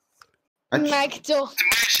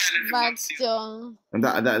 Magdal. And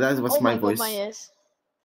that was Oh my my voice. god, my ears.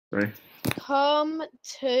 Sorry. Come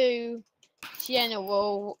to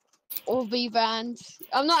General or be banned.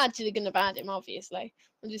 I'm not actually gonna ban him, obviously.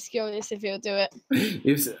 I'm just curious if he'll do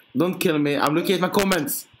it. Don't kill me. I'm looking at my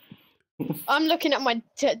comments. I'm looking at my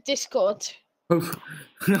Discord.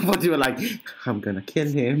 What you were like? I'm gonna kill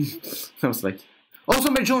him. I was like, oh,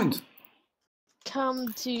 somebody joined.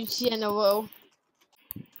 Come to General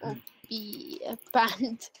or be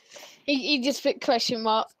banned. He just put question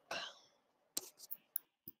mark.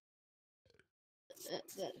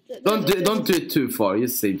 Don't do it too far.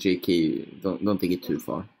 Just say JK. Don't take it too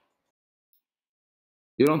far.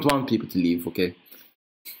 You don't want people to leave, okay?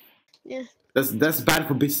 Yeah. That's bad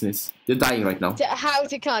for business. You're dying right now. How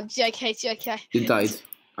to can't JK. You died.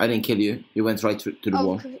 I didn't kill you. You went right to the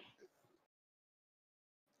wall.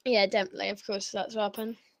 Yeah, definitely. Of course, that's what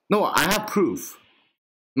happened. No, I have proof.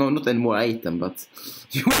 No, not anymore. I ate them, but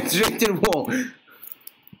you went straight to the wall.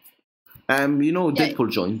 You know, Yeah. Deadpool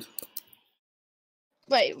joined.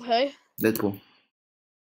 Wait, who? Deadpool.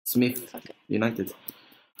 Smith. Okay. United.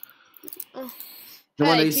 Oh. The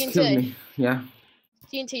one that Hey, is killing me. Yeah.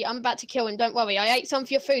 TNT, I'm about to kill him. Don't worry. I ate some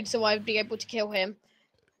of your food, so I'd be able to kill him.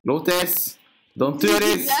 Loates, don't do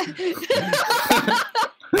this.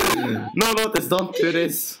 No, Loates, don't do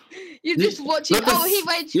this. You just watch it. Loates, Oh, he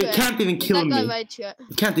rage you quit. can't even kill That guy me. rage quit.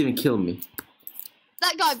 You can't even kill me.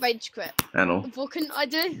 That guy rage quit. I know. What couldn't I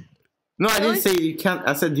do? No, I Really? didn't say you can't.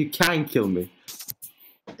 I said you can kill me.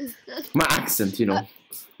 My accent, you know.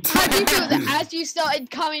 How do you feel that as you started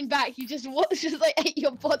coming back, you just watched as they ate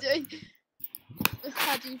your body?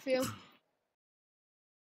 How do you feel?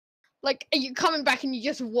 Like, are you coming back and you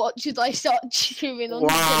just watch as I start chewing on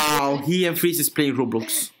Wow, the he and Freeze is playing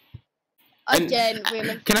Roblox. and- again,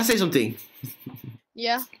 really? Can I say something?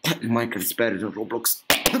 Yeah. Minecraft is better than Roblox.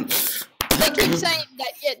 They keep saying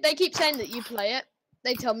that. Yeah, they keep saying that you play it.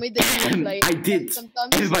 They tell me that you play it. I did.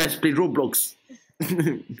 Sometimes. Everybody has played Roblox.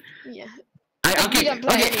 Yeah. Okay, You don't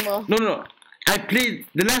play okay. anymore. No. I played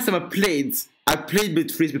the last time I played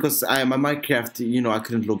with Freeze because my Minecraft, you know, I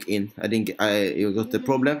couldn't log in. I got the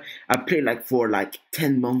problem. I played for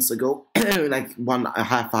 10 months ago, like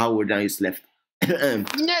 1.5 hour. Then I just left. You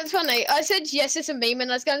know, it's funny. I said yes, it's a meme,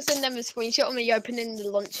 and I was going to send them a screenshot of me opening the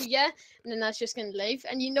launcher, yeah, and then I was just going to leave.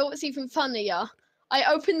 And you know what's even funnier? I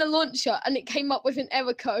opened the launcher, and it came up with an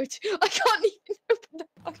error code. I can't even open the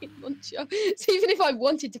fucking want to. So even if I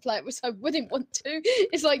wanted to play it, which I wouldn't want to,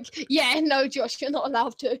 it's like, yeah, no, Josh, you're not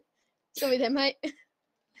allowed to. Sorry then, mate.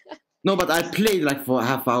 No, but I played like for a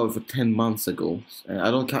half hour for 10 months ago. I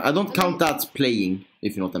don't count that playing,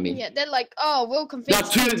 if you know what I mean. Yeah, they're like, oh, we'll There convince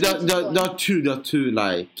are two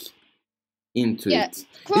like into it.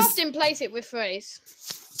 Crafting plays it with phrase.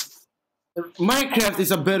 Minecraft is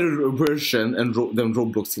a better version than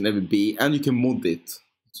Roblox can ever be, and you can mod it.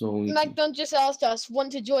 So Magdon just asked us,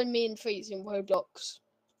 want to join me and Freeze in Roblox?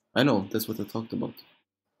 I know, that's what I talked about.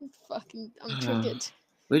 I'm triggered.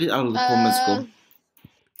 Where did all the comments go?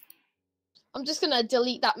 I'm just gonna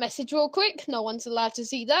delete that message real quick. No one's allowed to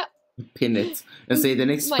see that. Pin it and say the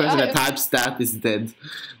next person that types that is dead.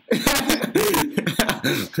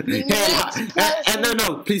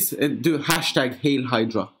 No, please do hashtag Hail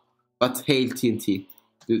Hydra, but Hail TNT.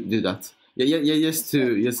 Do that. Yeah, just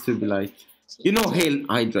to be like, you know, Hail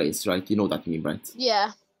Hydra is right. You know that meme, right?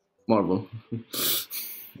 Yeah. Marvel.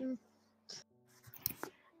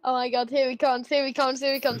 Oh my God! Here he comes! Here he comes!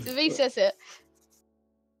 Here he comes! If he says it.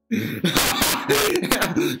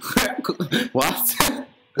 What?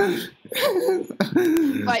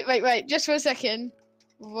 Wait, just for a second.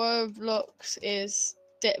 Roblox is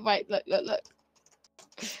dead. Wait, look. Look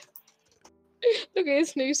at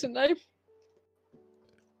his name.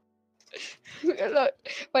 Look,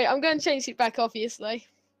 wait, I'm going to change it back, obviously.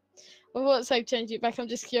 I won't say change it back, I'm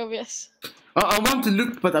just curious. I want to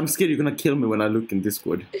look, but I'm scared you're going to kill me when I look in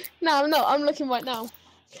Discord. No, I'm not, I'm looking right now.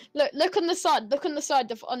 Look on the side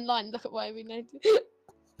of online, look at where we need.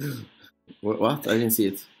 What? I didn't see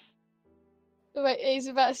it. Wait, he's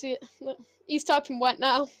about to see it. Look, he's typing right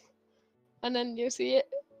now. And then you'll see it.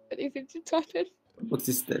 And if you type it. What's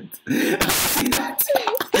this dead?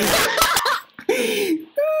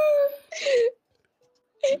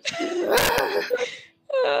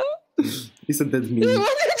 He's a dead meme.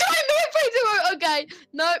 Okay,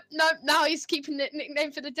 no, now he's keeping the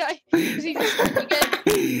nickname for the day. He said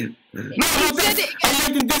it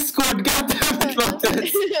I'm in Discord, goddamn it,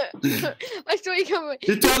 I saw you coming.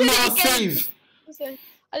 You told me I was safe.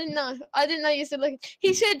 I didn't know you said like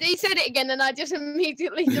he said it again and I just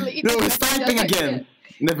immediately deleted No, he's typing again.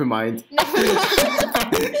 Never mind. Never mind.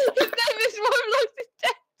 His name is Roblox is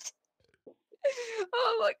dead.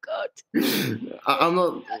 Oh my God. I'm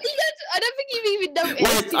not. I don't think you even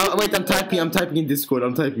noticed. Wait, I'm typing in Discord.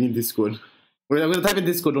 Wait, I'm gonna type in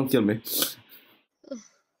Discord, don't kill me.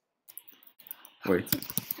 Wait.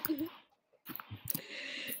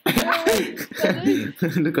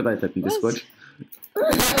 Look what I typed in Discord.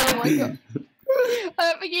 Oh my God. I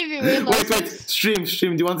don't think you even realised. Wait, stream,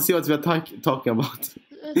 do you want to see what we're talking about?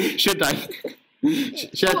 Should I?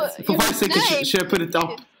 For 5 seconds, should I put it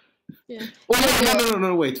up? Yeah. Oh,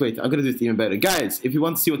 no, wait. I'm gonna do it even better. Guys, if you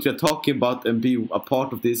want to see what we're talking about and be a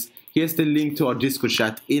part of this, here's the link to our Discord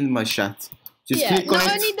chat in my chat. Just click on it.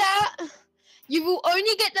 Not only that, you will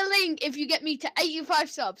only get the link if you get me to 85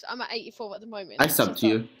 subs. I'm at 84 at the moment. I subbed to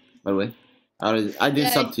you, by the way. I did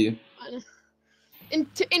sub to you. In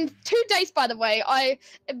 2 days, by the way,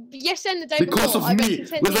 yes, and the day because before, of me,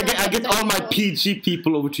 because I get all my PG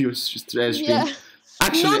people over to your stream. Yeah.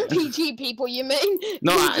 Actually, non-PG people, you mean?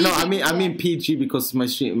 No, I mean PG because my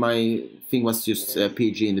thing was just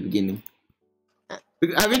PG in the beginning.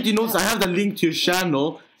 Haven't you noticed? I have the link to your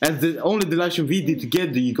channel, and the live stream we did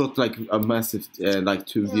together, you got like a massive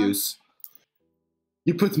 2 views.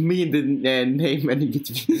 You put me in the name, and you get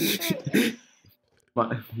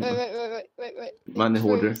Wait. Money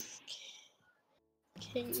hoarder.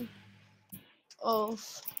 King of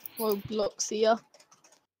Roblox here.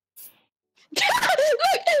 Look at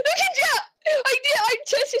that! I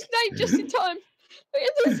changed his name just in time. Look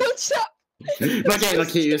at this whole chat.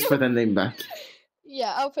 Okay, just put that name back.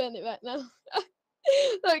 Yeah, I'll put it back now.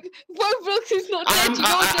 Like Roblox is not dead.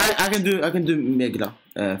 I can do Megla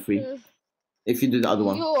free. If you do the other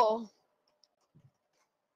one.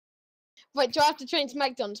 Wait, do I have to change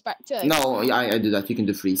Magdon's back too? No, I do that. You can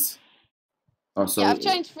do freeze. Oh, sorry. Yeah, I've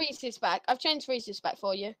changed Freeze's back. I've changed Freeze's back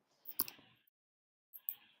for you.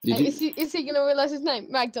 Is he gonna realise his name?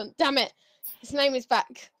 Magdon. Damn it. His name is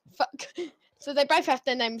back. Fuck. So they both have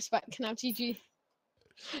their names back now, GG.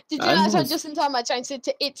 Did you know so just in time I changed it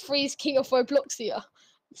to It's Freeze King of Roblox here?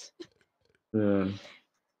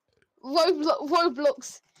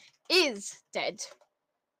 Roblox is dead.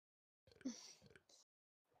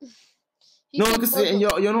 No, because you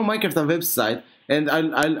know Minecraft a website, and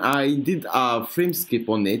I did a frame skip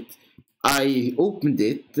on it. I opened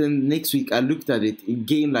it, and next week I looked at it. It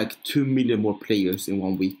gained like 2 million more players in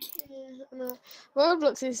 1 week. Yeah, no.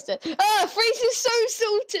 Roblox is dead. Ah, Freeze is so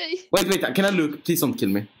salty. Wait, can I look? Please don't kill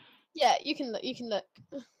me. Yeah, you can look. You can look.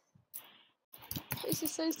 This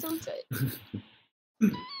is so something.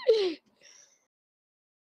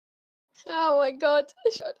 Oh my god!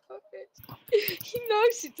 Shut up! He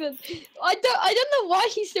knows it. I don't know why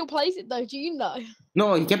he still plays it though. Do you know?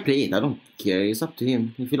 No, he can play it. I don't care. It's up to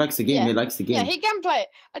him. If he likes the game, Yeah. he likes the game. Yeah, he can play it.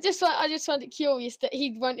 I just find it curious that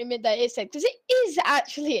he won't admit that it's dead because it is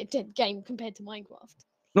actually a dead game compared to Minecraft.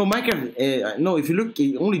 No, Minecraft. No, if you look,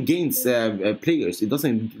 it only gains players. It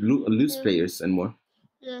doesn't lose players anymore.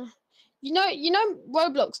 Yeah. You know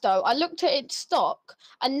Roblox though. I looked at its stock,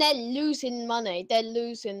 and they're losing money. They're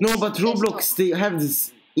losing. No, but their Roblox, stock. they have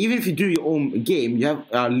this. Even if you do your own game, you have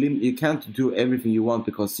you can't do everything you want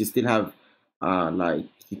because you still have like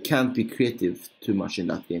you can't be creative too much in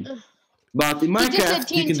that game. But in He just said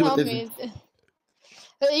Minecraft, you can do TNT it.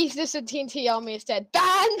 army He's just a TNT army is dead.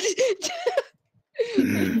 Banned.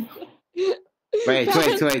 Wait.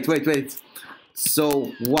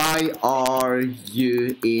 So why are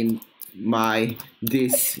you in my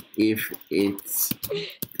this if it's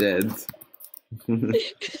dead?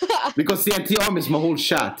 Because TNT Army is my whole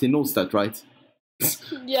chat. He knows that, right?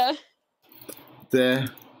 Yeah. The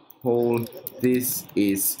whole this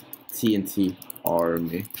is TNT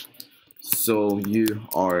Army. So you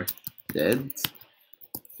are dead.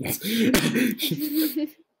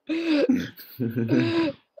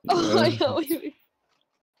 Oh my god.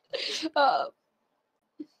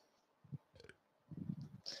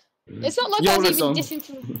 It's not like I was even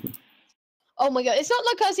dissing. Oh my god! It's not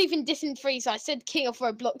like I was even dissing Freeze. I said King of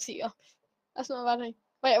Roblox here. That's not a bad thing.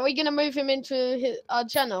 Wait, are we gonna move him into our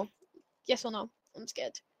channel? Yes or no? I'm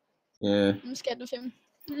scared. Yeah. I'm scared of him.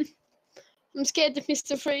 I'm scared of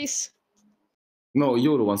Mr. Freeze. No,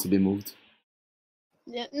 you're the ones to be moved.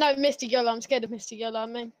 Yeah, no, Mr. Yola. I'm scared of Mr. Yola. I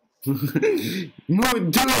mean.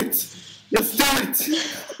 Move, do it! Just do it!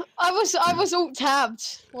 I was alt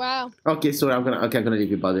tabbed. Wow. Okay, sorry. I'm gonna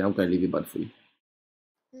leave you, buddy. I'm gonna leave you, buddy, for you.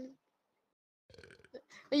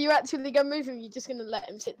 Are you actually gonna move him? You're just gonna let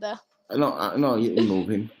him sit there? No, you move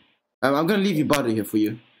him. I'm gonna leave you, buddy, here for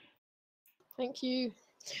you. Thank you.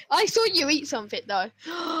 I saw you eat something though.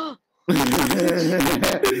 How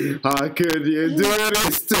could you do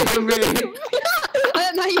this to me? I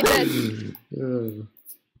don't know you did.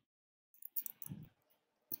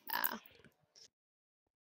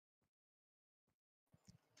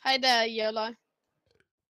 Hi there, YOLO.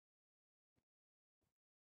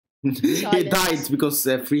 He died because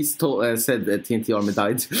Freeze said that TNT Army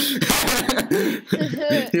died.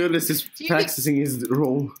 He was just practicing his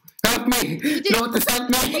role. Help me! Loates, help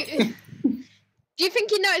me! Do you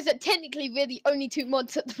think he knows that technically we're the only two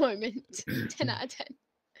mods at the moment? 10 out of 10.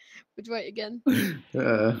 Would wait again.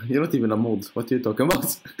 You're not even a mod. What are you talking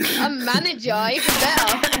about? I'm a manager, even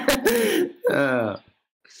better.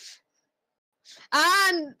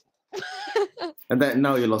 And then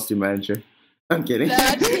now you lost your manager. I'm kidding. You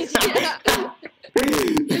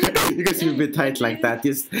guys are a bit tight like that.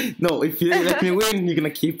 Just no. If you let me win, you're gonna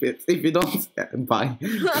keep it. If you don't, bye. Out.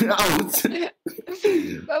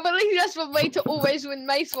 Well, at least that's one way to always win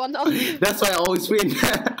Mace one off. That's why I always win.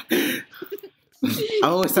 I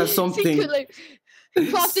always have something. Secretly,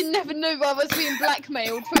 Crafton never knew I was being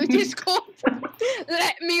blackmailed through Discord.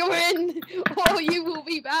 Let me win, or you will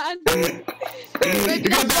be banned. Maybe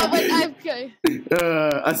that's why I went AFK.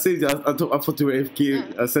 I said I thought you were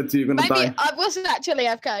AFK. I said to you, you're gonna die. Maybe I wasn't actually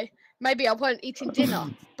AFK. Maybe I wasn't eating dinner,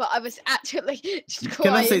 but I was actually just crying.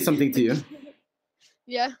 Can I say something to you?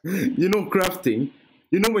 Yeah. You know crafting.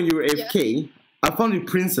 You know when you were AFK, I found your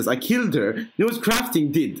princess. I killed her. You know what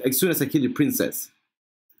crafting did as soon as I killed your princess?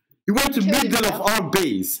 You went to the middle of our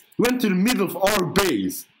base. You went to the middle of our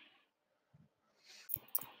base.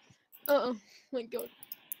 Oh my god.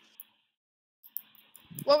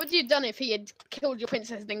 What would you have done if he had killed your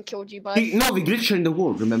princess and then killed you by... No, we glitched her in the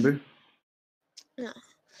wall, remember? Yeah.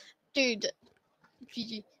 Dude.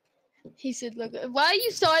 GG. He said, look, why are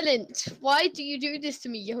you silent? Why do you do this to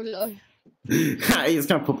me, YOLO? He's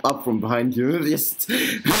gonna pop up from behind you. Just... I'm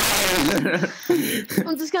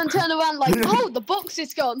just gonna turn around like, oh, the box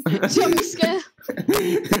is gone. Jump scare.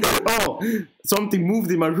 Oh, something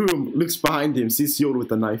moved in my room. Looks behind him. Sees YOLO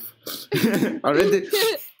with a knife. Already.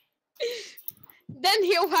 Then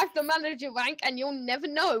he'll have the manager rank, and you'll never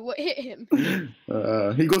know what hit him.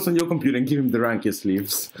 He goes on your computer and give him the rank he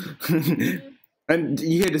leaves. And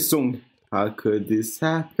you hear the song. How could this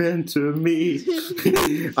happen to me?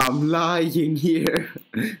 I'm lying here,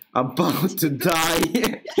 about to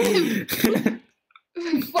die.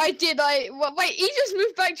 Why did I? Wait, he just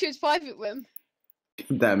moved back to his private room.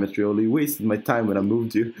 Damn it, Rioli. You wasted my time when I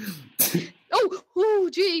moved you. Oh,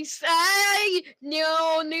 jeez. Hey!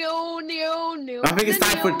 No. I think it's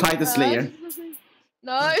time for Titan Slayer.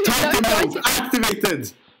 No. Titan mode Titan.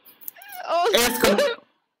 activated. Oh.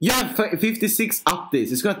 You have 56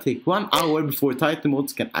 updates. It's gonna take 1 hour before Titan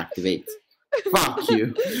modes can activate. Fuck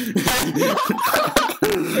you. That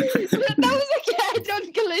was a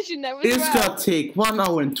head-on collision there as It's well. gonna take 1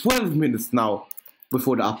 hour and 12 minutes now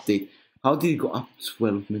before the update. How did it go up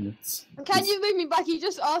 12 minutes? Can you move me back? You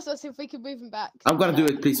just asked us if we could move him back. I'm gonna do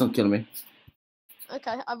it. Please don't kill me.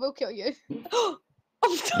 Okay, I will kill you. Oh,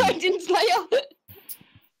 Titan Slayer.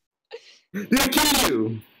 Did I kill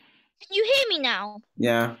you? Can you hear me now?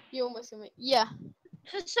 Yeah. You almost killed me. Yeah.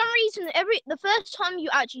 For some reason, the first time you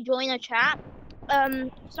actually join a chat,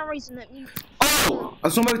 for some reason it means. Oh!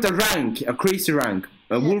 Somebody with a rank, a crazy rank.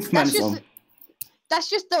 A Wolfman is on. That's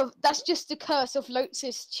just the curse of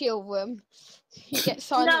Loates' chill room. You get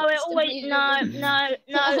silenced. No, it always immediately.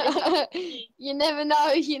 no. You never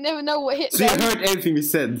know. You never know what hit So you them. heard everything we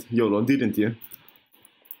said, YOLO, didn't you?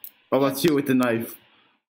 What about you with the knife?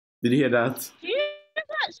 Did you hear that?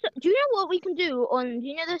 Do you know what we can do on? Do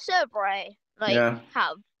you know the server I Yeah.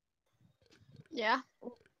 have? Yeah.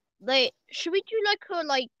 Like, should we do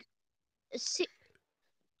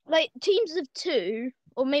like teams of 2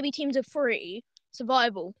 or maybe teams of 3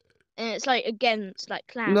 survival, and it's like against like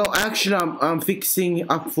clans. No, actually, I'm fixing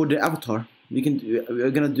up for the avatar.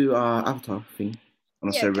 We're gonna do a avatar thing on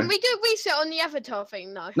a server. Can we do a reset on the avatar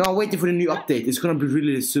thing though? No, I'm waiting for the new update. It's gonna be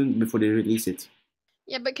really soon before they release it.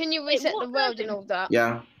 Yeah, but can you reset what the world version? and all that?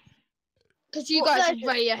 Yeah. Because you What guys version?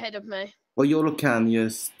 are way ahead of me. Or YOLO can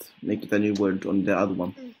just make it a new word on the other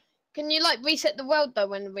one. Can you like reset the world though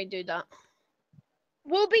when we do that?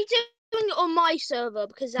 We'll be doing it on my server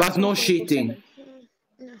because that's But no 24/7. cheating.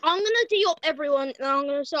 I'm gonna de-op everyone and I'm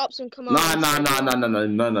gonna set up some commands.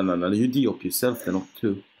 No. You de-op yourself then, not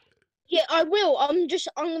too. Yeah, I will. I'm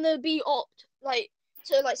gonna be opt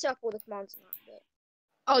to set up all the commands and that. But...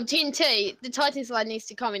 Oh, TNT, the Titan Slide needs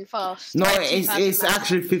to come in fast. No, Like it's 2000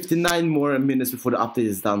 actually 59 more minutes before the update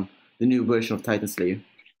is done. The new version of Titan Slayer.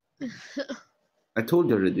 I told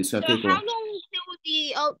you already, so So I take how one. long is still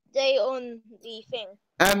the update on the thing?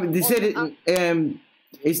 They said it.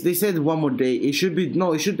 They said 1 more day. It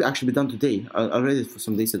should actually be done today. I read it for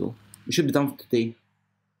some days ago. It should be done today.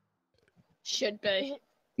 Should be.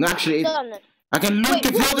 No, actually, Done. I can look Wait,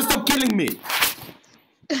 if you what? want to stop killing me.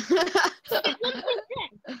 Is it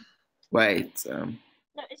 1.10? Wait.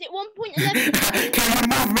 No, is it 1.11? Can you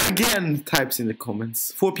move me again? Types in the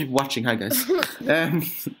comments. 4 people watching. Hi guys.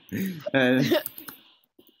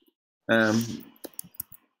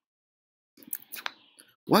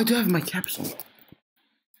 Why do I have my caps on?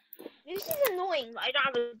 This is annoying that I don't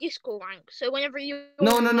have a Discord rank, so whenever you...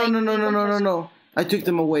 No. I took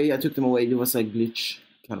them away. There was a glitch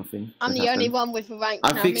kind of thing. I'm that the only happened. one with a rank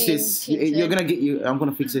I'll now. fix me this. and TNT. You're gonna get you. I'm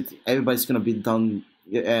gonna fix it. Everybody's gonna be done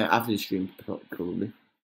after the stream, probably.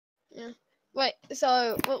 Yeah. Wait,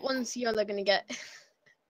 so what one's YOLO gonna get?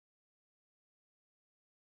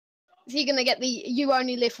 Is he gonna get the you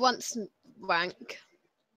only live once rank?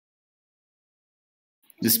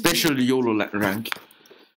 The special YOLO rank.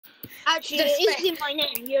 Actually, The it is in my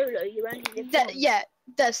name, YOLO. You only live once. Yeah,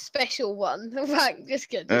 the special one. Rank, just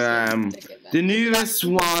good. The newest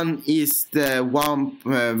one is the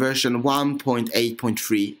version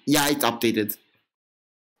 1.8.3. Yeah, it's updated.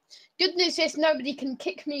 Good news is nobody can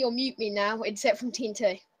kick me or mute me now except from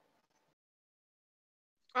TNT.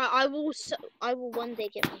 I will one day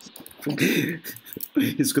get my...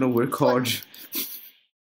 He's gonna work hard.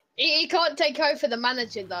 He can't take over the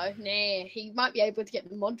manager though. Nah, he might be able to get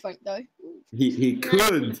the mod rank though. He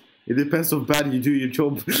could. It depends how bad you do your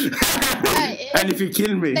job. And if you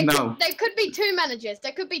kill me now. There could be 2 managers.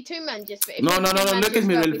 But if No. you do Look at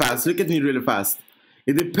me managers, really fast. Look at me really fast.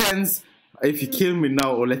 It depends if you kill me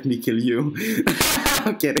now or let me kill you.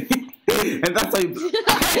 I'm kidding. And that's how he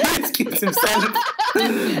kills himself.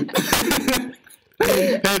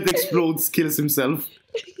 Head explodes, kills himself.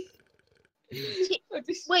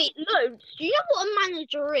 Wait, Loates, do you know what a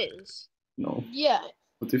manager is? No. Yeah,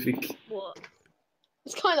 What do you think? What?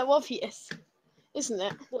 it's kind of obvious, isn't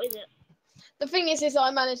it? What is it? The thing is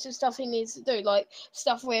I manage the stuff he needs to do, like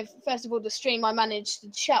stuff with, first of all, the stream. I manage the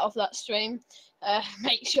chat of that stream,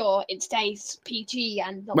 make sure it stays PG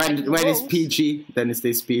and not When breaking it's rules. PG, then it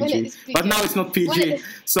stays When PG. it's PG. But now it's not PG,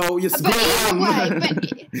 so just go But on.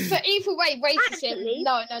 but either way, racism. Actually,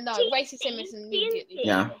 No, racism is immediately.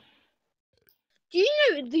 Yeah. Do you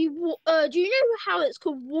know do you know how it's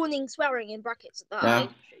called warning swearing in brackets? That Yeah. I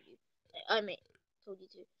showed you. I mean, told you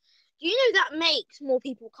to. Do you know that makes more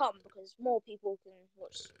people come because more people can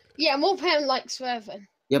watch? Yeah, more parents like swearing.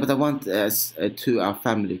 Yeah, but I want to our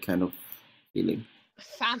family kind of feeling.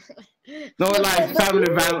 Family. No, like family.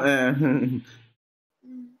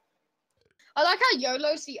 I like how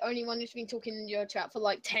YOLO's the only one who's been talking in your chat for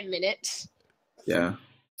like 10 minutes. Yeah.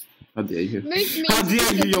 How dare you? Most How means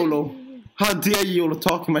dare you, YOLO? How dare you, YOLO,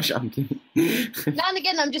 talk in my chat? Now and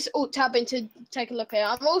again, I'm just alt-tabbing to take a look at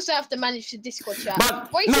it. I'm also have to manage the Discord chat.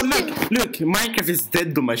 But Wait, no, system- look, Minecraft is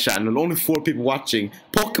dead on my channel. Only 4 people watching.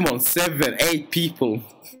 Pokemon 7, 8 people.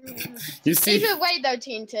 You see? Either way, though,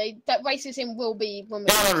 TNT, that racism will be removed.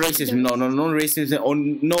 No, no racism. No racism. Or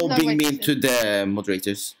no being mean racism. to the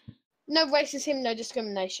moderators. No racism, no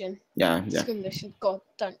discrimination. Yeah. Discrimination. God,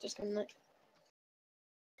 don't discriminate.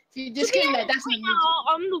 If you discriminate, that's Right not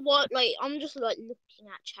now, I'm the one. Like, I'm just like looking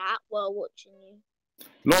at chat while watching you.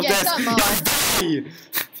 Loates, Yeah, so am I. yes,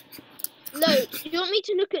 Loates, do you want me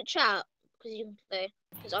to look at chat? Because you can play.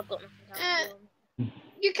 Because I've got nothing else to do.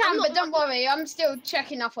 You can, I'm not but don't worry. I'm still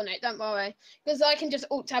checking up on it. Don't worry, because I can just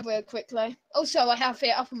alt-tab real quickly. Also, I have it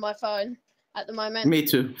up on my phone at the moment. Me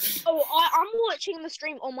too. Oh, I'm watching the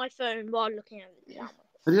stream on my phone while looking at it. Yeah.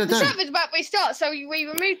 What did I The do? server's about to restart, so we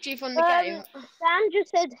removed you from the game. Sam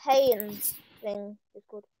just said hey and thing. It's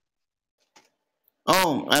good.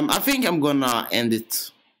 Oh, I think I'm gonna end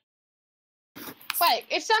it. Wait,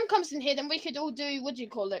 if Sam comes in here, then we could all do, what do you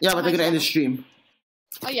call it? Yeah, but I'm gonna end the stream.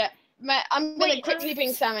 Oh, yeah. I'm going to Wait, quickly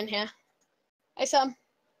bring Sam in here. Hey, Sam.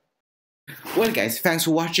 Well, guys, thanks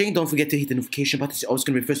for watching. Don't forget to hit the notification button. It's always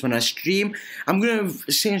gonna be the first when I stream. I'm gonna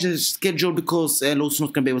change the schedule because Loates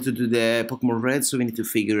not gonna be able to do the Pokemon Red, so we need to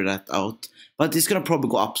figure that out. But it's gonna probably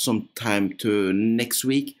go up sometime to next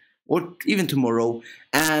week or even tomorrow.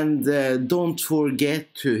 And don't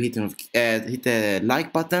forget to hit the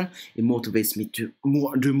like button. It motivates me to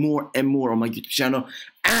do more and more on my YouTube channel.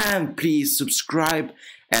 And please subscribe.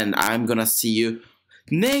 And I'm gonna see you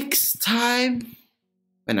next time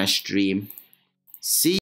when I stream. See